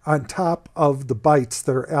structure on top of the bytes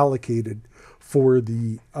that are allocated for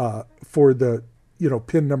the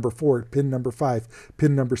pin number 4, pin number 5,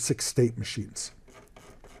 pin number 6 state machines.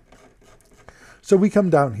 So we come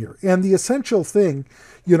down here, and the essential thing,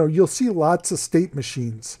 you'll see lots of state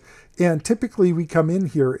machines, and typically we come in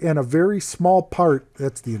here and a very small part,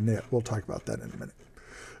 that's the init, we'll talk about that in a minute.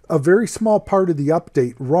 A very small part of the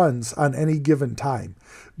update runs on any given time,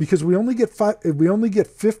 because we only get 50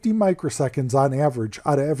 microseconds on average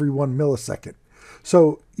out of every 1 millisecond.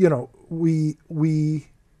 So, we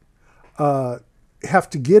have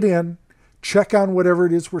to get in, check on whatever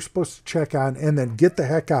it is we're supposed to check on, and then get the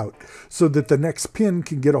heck out so that the next pin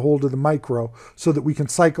can get a hold of the micro so that we can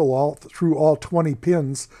cycle through all 20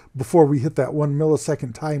 pins before we hit that 1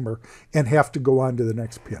 millisecond timer and have to go on to the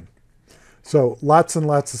next pin. So lots and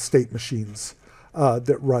lots of state machines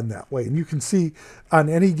that run that way. And you can see on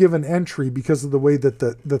any given entry, because of the way that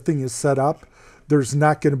the thing is set up, there's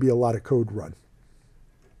not going to be a lot of code run.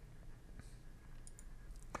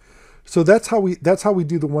 So that's how we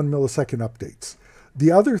do the 1 millisecond updates.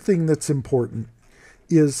 The other thing that's important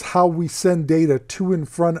is how we send data to and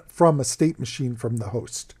from a state machine from the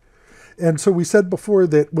host. And so we said before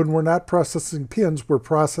that when we're not processing pins, we're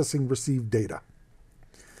processing received data.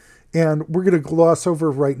 And we're going to gloss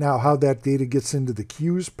over right now how that data gets into the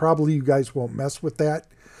queues. Probably you guys won't mess with that.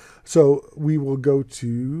 So we will go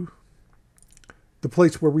to the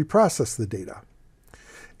place where we process the data.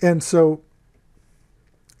 And so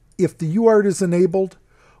if the UART is enabled,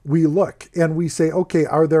 we look and we say, okay,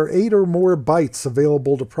 are there 8 or more bytes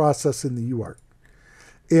available to process in the UART?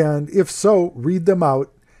 And if so, read them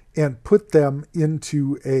out and put them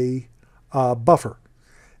into a buffer.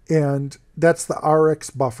 And that's the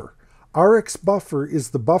RX buffer. RX buffer is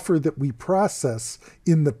the buffer that we process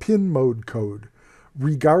in the pin mode code,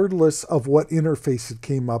 regardless of what interface it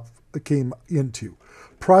came into.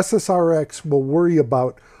 Process RX will worry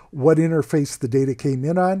about what interface the data came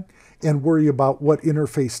in on and worry about what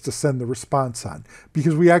interface to send the response on.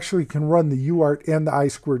 Because we actually can run the UART and the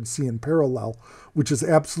I2C in parallel, which is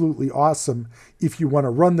absolutely awesome if you want to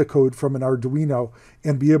run the code from an Arduino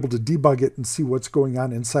and be able to debug it and see what's going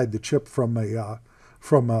on inside the chip from a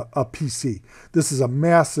PC. This is a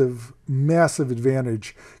massive, massive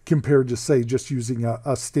advantage compared to, say, just using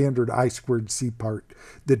a standard I2C part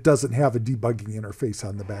that doesn't have a debugging interface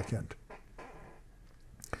on the back end.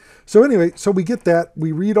 So anyway, so we get that.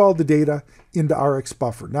 We read all the data into RX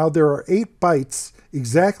buffer. Now there are 8 bytes,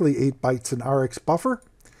 exactly 8 bytes in RX buffer,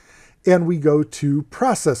 and we go to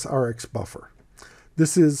process RX buffer.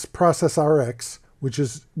 This is process RX, which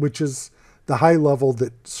is the high level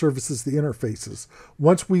that services the interfaces.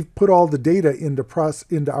 Once we've put all the data into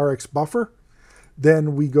RX buffer,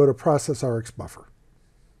 then we go to process RX buffer.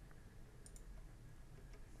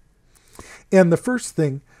 And the first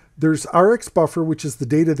thing, there's RX buffer, which is the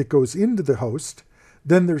data that goes into the host.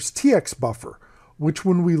 Then there's TX buffer, which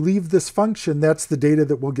when we leave this function, that's the data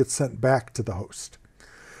that will get sent back to the host.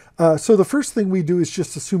 So the first thing we do is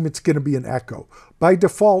just assume it's going to be an echo. By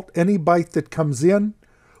default, any byte that comes in,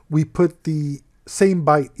 we put the same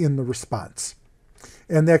byte in the response.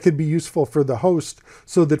 And that could be useful for the host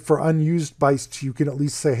so that for unused bytes, you can at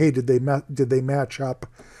least say, hey, did they match up?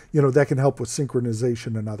 You know, that can help with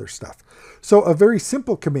synchronization and other stuff. So a very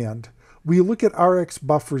simple command, we look at RX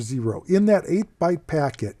buffer 0. In that 8-byte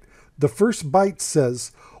packet, the first byte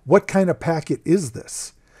says, what kind of packet is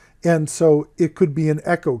this? And so it could be an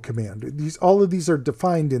echo command. All of these are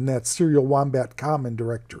defined in that Serial Wombat common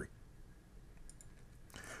directory.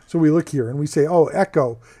 So we look here and we say, oh,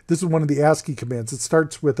 echo. This is one of the ASCII commands. It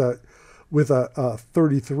starts with a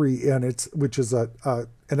 33, and which is an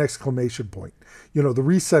exclamation point. You know, the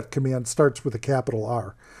reset command starts with a capital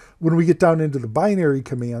R. When we get down into the binary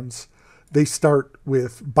commands, they start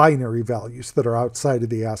with binary values that are outside of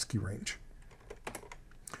the ASCII range.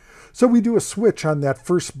 So we do a switch on that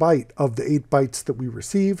first byte of the 8 bytes that we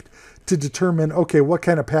received to determine, okay, what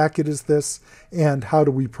kind of packet is this and how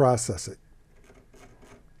do we process it?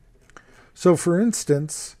 So for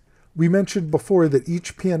instance, we mentioned before that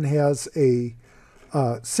each pin has a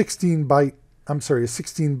 16-bit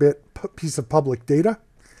piece of public data.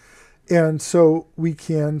 And so we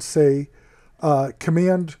can say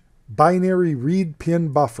command binary read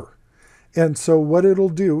pin buffer. And so what it'll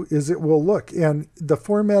do is it will look, and the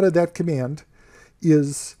format of that command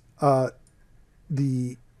is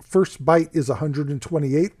the first byte is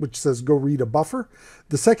 128, which says go read a buffer.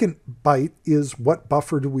 The second byte is what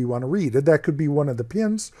buffer do we want to read? And that could be one of the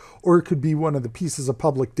pins, or it could be one of the pieces of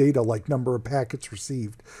public data like number of packets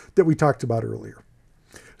received that we talked about earlier.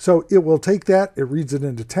 So it will take that, it reads it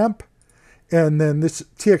into temp, and then this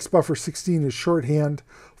TX buffer 16 is shorthand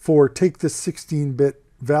for take this 16-bit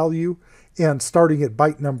value and starting at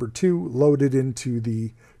byte number 2, load it into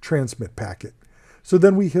the transmit packet. So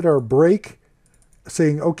then we hit our break,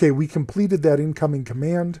 saying, okay, we completed that incoming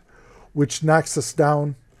command, which knocks us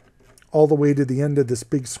down all the way to the end of this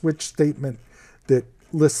big switch statement that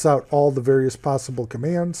lists out all the various possible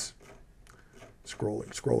commands. Scrolling,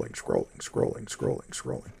 scrolling, scrolling, scrolling, scrolling,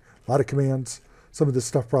 scrolling. A lot of commands. Some of this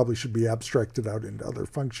stuff probably should be abstracted out into other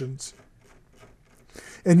functions.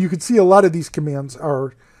 And you can see a lot of these commands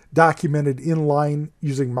are documented in line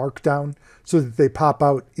using Markdown so that they pop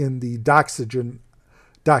out in the Doxygen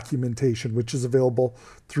documentation, which is available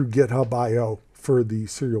through GitHub.io for the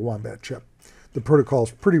Serial Wombat chip. The protocol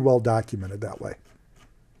is pretty well documented that way.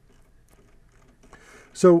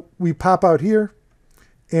 So we pop out here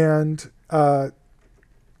and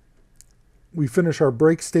we finish our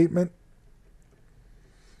break statement.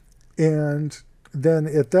 And then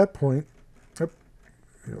at that point, let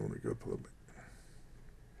me go up a little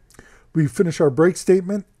bit. We finish our break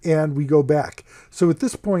statement and we go back. So at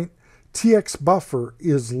this point, TX buffer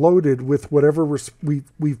is loaded with whatever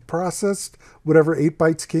we've processed, whatever 8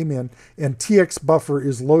 bytes came in, and TX buffer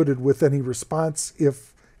is loaded with any response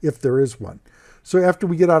if there is one. So after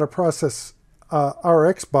we get out of process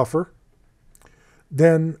RX buffer,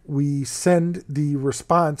 then we send the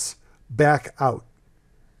response back out.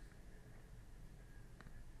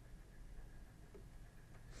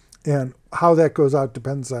 And how that goes out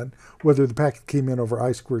depends on whether the packet came in over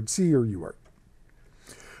I2C or UART.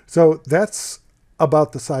 So that's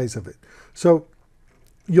about the size of it. So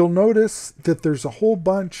you'll notice that there's a whole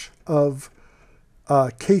bunch of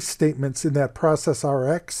case statements in that process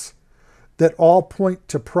RX that all point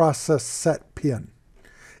to process set pin.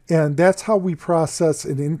 And that's how we process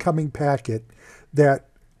an incoming packet that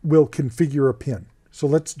will configure a pin. So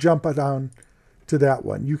let's jump down to that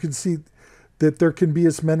one. You can see that there can be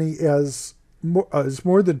as many as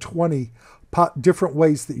more than 20 different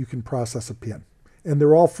ways that you can process a pin. And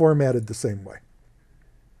they're all formatted the same way.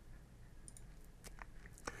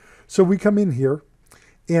 So we come in here,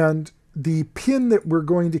 and the pin that we're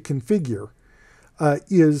going to configure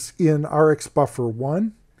is in RX buffer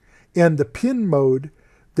 1, and the pin mode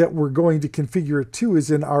that we're going to configure it to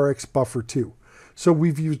is in RX buffer 2. So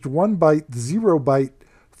we've used 1 byte, the 0 byte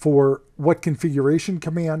for what configuration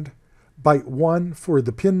command, byte 1 for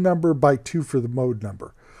the pin number, byte 2 for the mode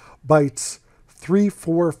number. Bytes 3,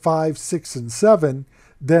 4, 5, 6, and 7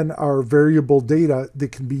 then are variable data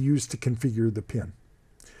that can be used to configure the pin.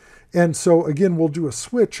 And so again, we'll do a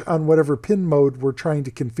switch on whatever pin mode we're trying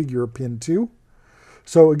to configure a pin to.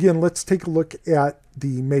 So again, let's take a look at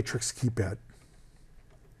the matrix keypad.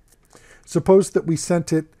 Suppose that we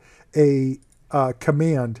sent it a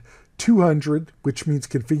command 200, which means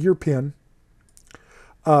configure pin.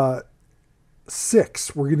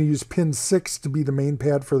 6, we're going to use pin 6 to be the main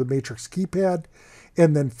pad for the matrix keypad,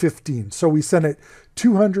 and then 15. So we sent it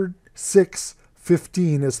 200, 6,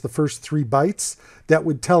 15 as the first 3 bytes. That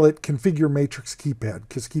would tell it configure matrix keypad,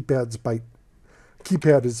 because keypad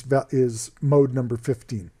is mode number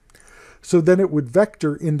 15. So then it would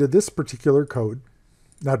vector into this particular code,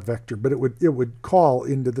 not vector, but it would call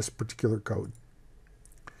into this particular code.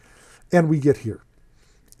 And we get here.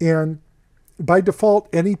 And by default,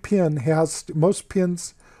 any pin has, most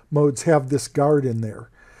pins modes have this guard in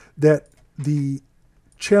there, that the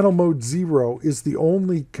channel mode 0 is the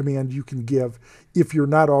only command you can give if you're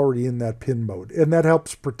not already in that pin mode. And that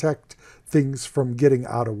helps protect things from getting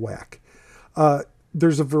out of whack.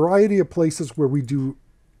 There's a variety of places where we do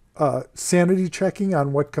sanity checking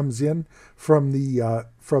on what comes in from the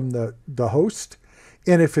host.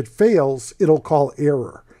 And if it fails, it'll call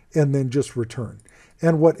error and then just return.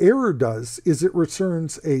 And what error does is it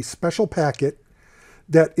returns a special packet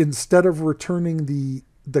that instead of returning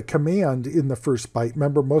the command in the first byte,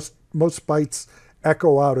 remember most bytes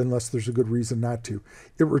echo out unless there's a good reason not to.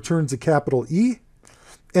 It returns a capital E,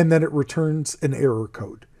 and then it returns an error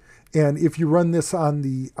code. And if you run this on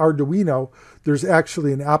the Arduino, there's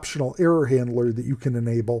actually an optional error handler that you can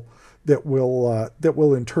enable that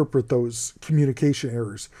will interpret those communication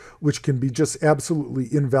errors, which can be just absolutely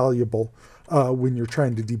invaluable when you're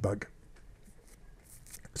trying to debug.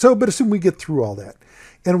 So, but assume we get through all that.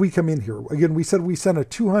 And we come in here. Again, we said we sent a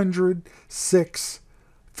 200, 6,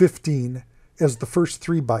 15 as the first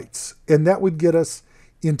 3 bytes. And that would get us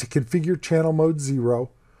into configure channel mode 0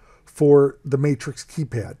 for the matrix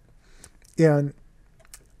keypad. And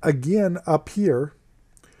again, up here,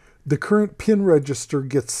 the current pin register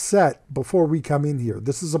gets set before we come in here.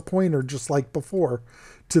 This is a pointer, just like before,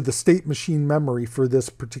 to the state machine memory for this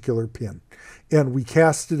particular pin. And we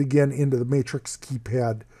cast it again into the matrix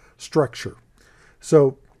keypad structure.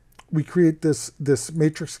 So we create this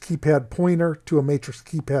matrix keypad pointer to a matrix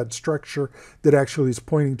keypad structure that actually is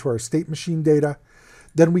pointing to our state machine data.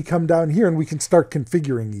 Then we come down here and we can start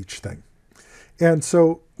configuring each thing. And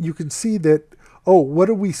so you can see that, oh, what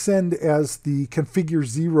do we send as the configure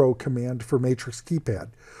 0 command for matrix keypad?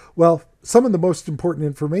 Well, some of the most important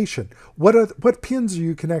information. What pins are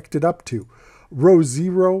you connected up to? Row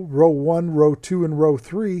 0, row 1, row 2, and row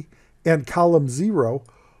 3, and column 0.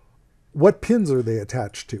 what pins are they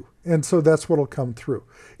attached to? And so that's what will come through.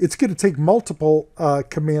 It's going to take multiple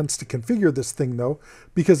commands to configure this thing, though,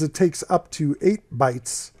 because it takes up to 8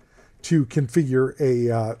 bytes to configure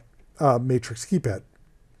a matrix keypad.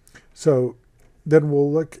 So then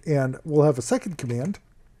we'll look, and we'll have a second command.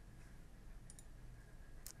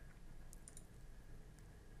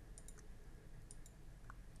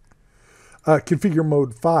 Configure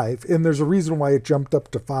mode 5, and there's a reason why it jumped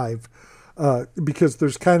up to 5. Because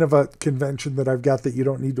there's kind of a convention that I've got that you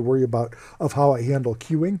don't need to worry about of how I handle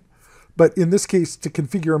queuing. But in this case, to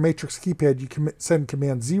configure a matrix keypad, you send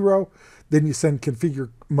command 0, then you send configure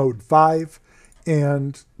mode 5,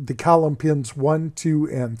 and the column pins 1, 2,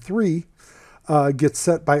 and 3 get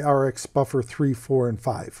set by RX buffer 3, 4, and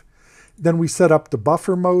 5. Then we set up the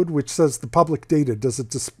buffer mode, which says the public data. Does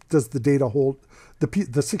the data hold the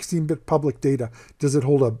 16-bit public data? Does it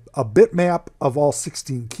hold a bitmap of all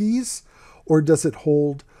 16 keys? Or does it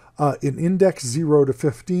hold an index 0 to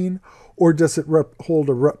 15? Or does it hold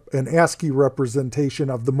an ASCII representation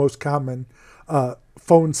of the most common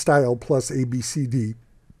phone style plus ABCD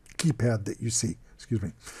keypad that you see? Excuse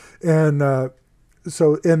me. And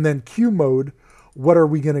and then queue mode, what are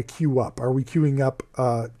we going to queue up? Are we queuing up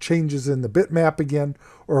changes in the bitmap again?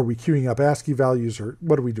 Or are we queuing up ASCII values? Or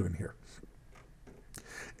what are we doing here?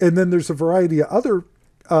 And then there's a variety of other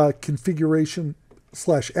configuration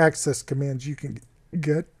 / access commands you can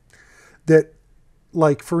get that,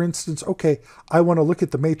 like, for instance, okay, I want to look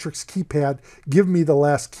at the matrix keypad. Give me the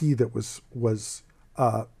last key that was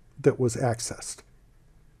accessed.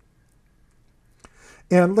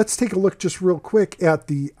 And let's take a look just real quick at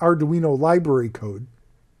the Arduino library code.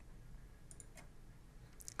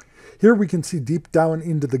 Here we can see deep down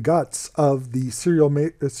into the guts of the Serial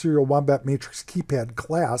Wombat Matrix Keypad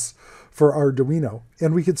class for Arduino.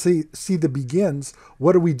 And we can see the begins.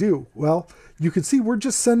 What do? Well, you can see we're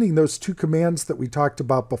just sending those 2 commands that we talked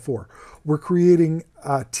about before. We're creating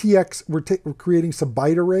we're creating some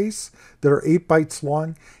byte arrays that are 8 bytes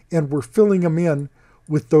long, and we're filling them in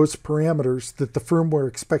with those parameters that the firmware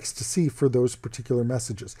expects to see for those particular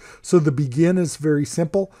messages. So the begin is very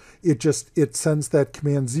simple. It sends that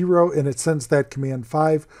command 0 and it sends that command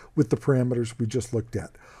 5 with the parameters we just looked at.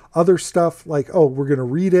 Other stuff like, oh, we're going to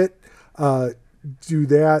read it, do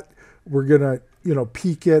that. We're going to,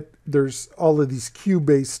 peek it. There's all of these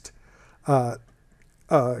queue-based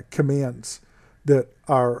commands that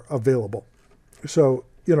are available. So,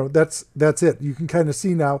 that's it. You can kind of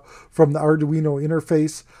see now from the Arduino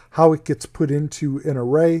interface how it gets put into an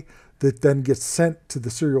array that then gets sent to the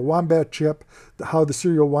Serial Wombat chip, how the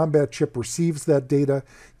Serial Wombat chip receives that data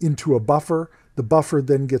into a buffer. The buffer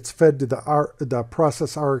then gets fed to the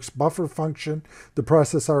process RX buffer function. The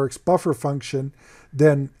process RX buffer function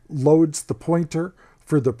then loads the pointer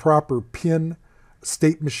for the proper pin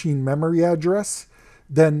state machine memory address.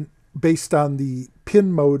 Then, based on the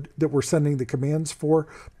pin mode that we're sending the commands for,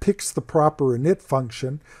 picks the proper init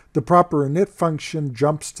function. The proper init function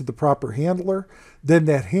jumps to the proper handler. Then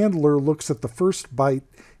that handler looks at the first byte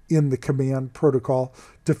in the command protocol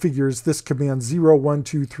to figure, is this command 0, 1,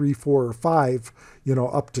 2, 3, 4, or 5,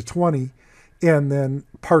 up to 20, and then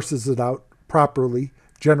parses it out properly,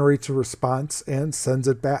 generates a response, and sends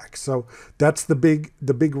it back. So that's the big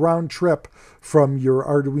round trip from your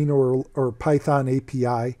Arduino or Python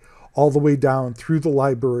API all the way down through the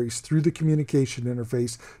libraries, through the communication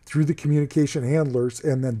interface, through the communication handlers,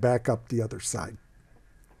 and then back up the other side.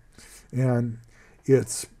 And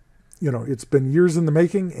it's been years in the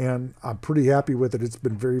making, and I'm pretty happy with it. It's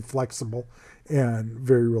been very flexible and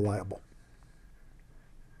very reliable.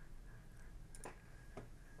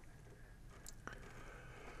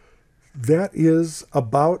 That is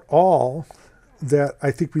about all that I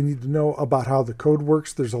think we need to know about how the code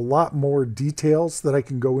works. There's a lot more details that I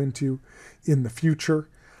can go into in the future.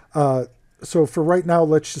 So for right now,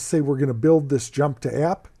 let's just say we're going to build this jump to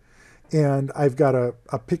app. And I've got a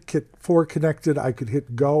PicKit 4 connected. I could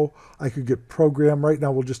hit go. I could get program. Right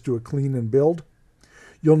now we'll just do a clean and build.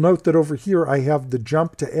 You'll note that over here I have the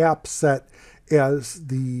jump to app set as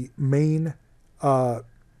the main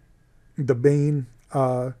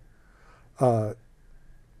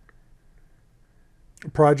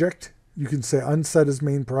project. You can say unset as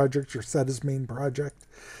main project or set as main project.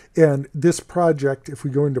 And this project, if we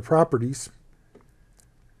go into properties,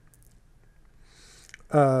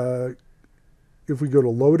 if we go to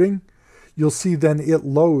loading, you'll see then it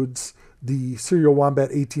loads the Serial Wombat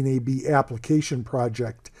 18AB application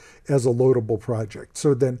project as a loadable project.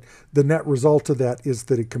 So then the net result of that is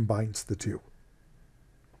that it combines the two.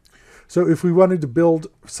 So if we wanted to build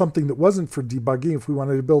something that wasn't for debugging, if we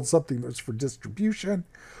wanted to build something that was for distribution,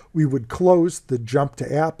 we would close the jump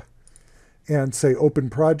to app and say open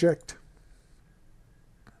project,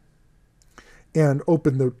 and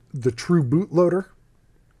open the true bootloader.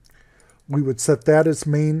 We would set that as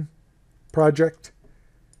main project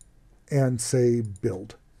and say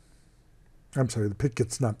build. I'm sorry, the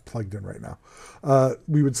pitkit's not plugged in right now.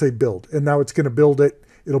 We would say build, and now it's going to build it.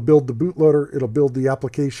 It'll build the bootloader, it'll build the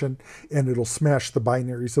application, and it'll smash the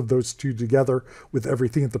binaries of those two together with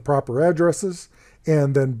everything at the proper addresses.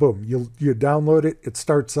 And then boom, you download it, it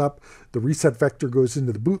starts up, the reset vector goes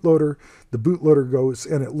into the bootloader goes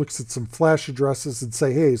and it looks at some flash addresses and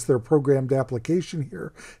say, hey, is there a programmed application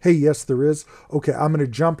here? Hey, yes, there is. Okay, I'm going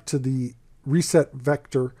to jump to the reset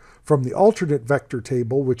vector from the alternate vector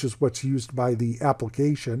table, which is what's used by the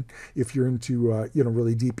application if you're into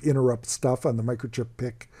really deep interrupt stuff on the microchip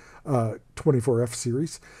PIC 24F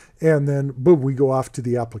series. And then boom, we go off to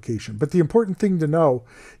the application. But the important thing to know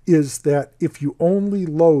is that if you only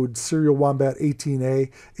load Serial Wombat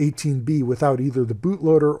 18A, 18B without either the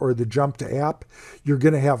bootloader or the jump to app, you're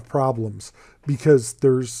going to have problems because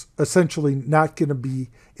there's essentially not going to be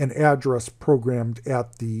an address programmed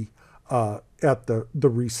at the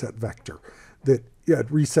reset vector. That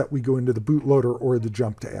at reset we go into the bootloader or the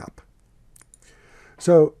jump to app.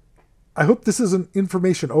 So I hope this isn't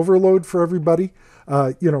information overload for everybody.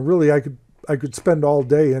 Really I could spend all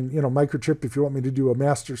day, and microchip, if you want me to do a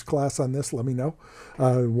master's class on this, let me know.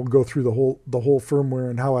 We'll go through the whole firmware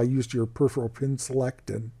and how I used your peripheral pin select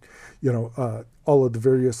and all of the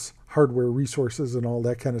various hardware resources and all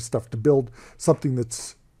that kind of stuff to build something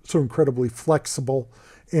that's so incredibly flexible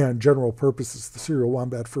and general purpose as the Serial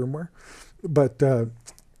Wombat firmware. But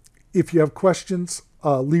if you have questions,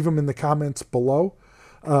 leave them in the comments below.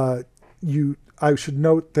 I should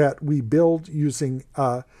note that we build using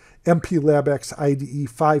MPLAB X IDE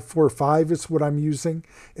 545 is what I'm using,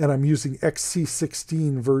 and I'm using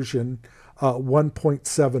XC16 version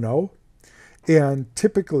 1.70. And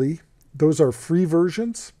typically, those are free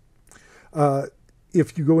versions.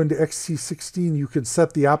 If you go into XC16, you can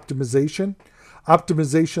set the optimization.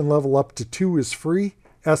 Optimization level up to 2 is free.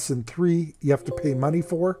 S and 3 you have to pay money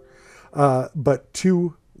for, but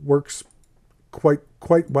 2 works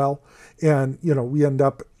quite well. And we end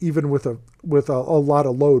up even with a lot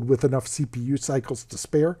of load with enough CPU cycles to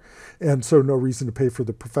spare, and so no reason to pay for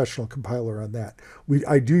the professional compiler on that.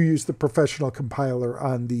 I do use the professional compiler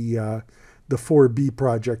on the 4B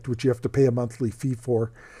project, which you have to pay a monthly fee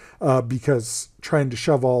for, because trying to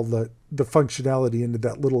shove all the functionality into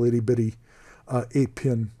that little itty bitty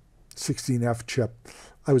 8-pin 16F chip,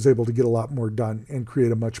 I was able to get a lot more done and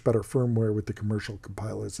create a much better firmware with the commercial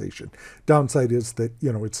compilation. Downside is that,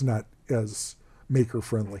 it's not as maker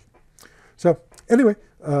friendly. So anyway,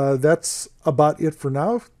 that's about it for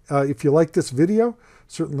now. If you like this video,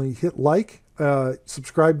 certainly hit like,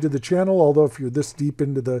 subscribe to the channel. Although if you're this deep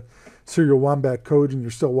into the Serial Wombat code and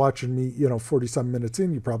you're still watching me, 40-some minutes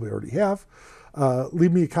in, you probably already have.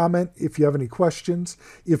 Leave me a comment if you have any questions.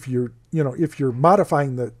 If you're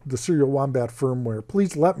modifying the Serial Wombat firmware,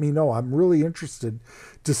 please let me know. I'm really interested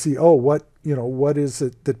to see, what is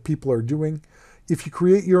it that people are doing. If you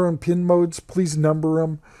create your own pin modes, please number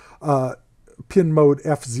them. Pin mode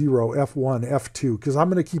F0, F1, F2, because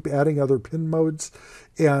I'm going to keep adding other pin modes,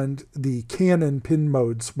 and the canon pin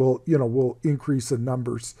modes will increase in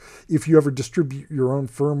numbers. If you ever distribute your own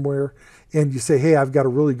firmware and you say, hey, I've got a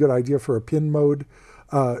really good idea for a pin mode,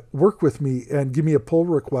 work with me and give me a pull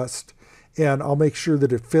request, and I'll make sure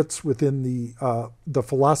that it fits within the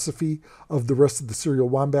philosophy of the rest of the Serial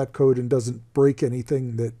Wombat code and doesn't break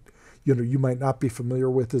anything that you might not be familiar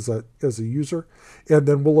with as a user. And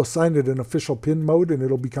then we'll assign it an official pin mode, and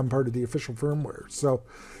it'll become part of the official firmware. So,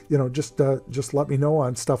 just let me know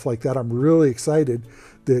on stuff like that. I'm really excited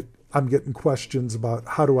that I'm getting questions about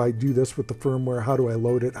how do I do this with the firmware, how do I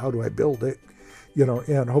load it, how do I build it,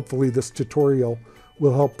 and hopefully this tutorial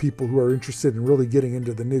will help people who are interested in really getting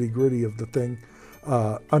into the nitty-gritty of the thing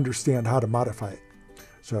understand how to modify it.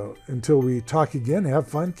 So until we talk again, have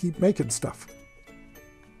fun, keep making stuff.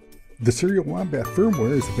 The Serial Wombat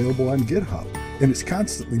firmware is available on GitHub and is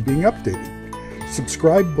constantly being updated.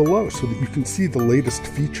 Subscribe below so that you can see the latest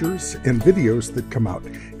features and videos that come out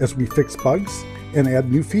as we fix bugs and add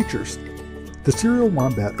new features. The Serial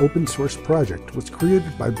Wombat open source project was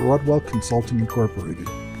created by Broadwell Consulting Incorporated.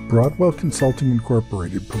 Broadwell Consulting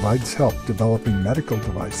Incorporated provides help developing medical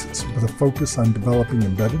devices with a focus on developing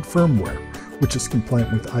embedded firmware, which is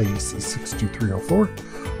compliant with IEC 62304,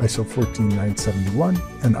 ISO 14971,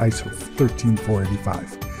 and ISO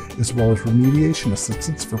 13485, as well as remediation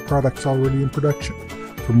assistance for products already in production.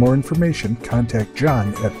 For more information, contact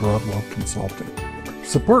John at Broadwell Consulting.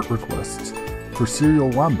 Support requests for Serial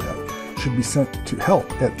Wombat should be sent to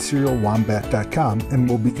help@serialwombat.com and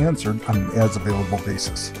will be answered on an as-available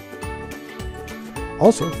basis.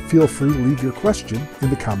 Also, feel free to leave your question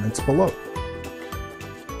in the comments below.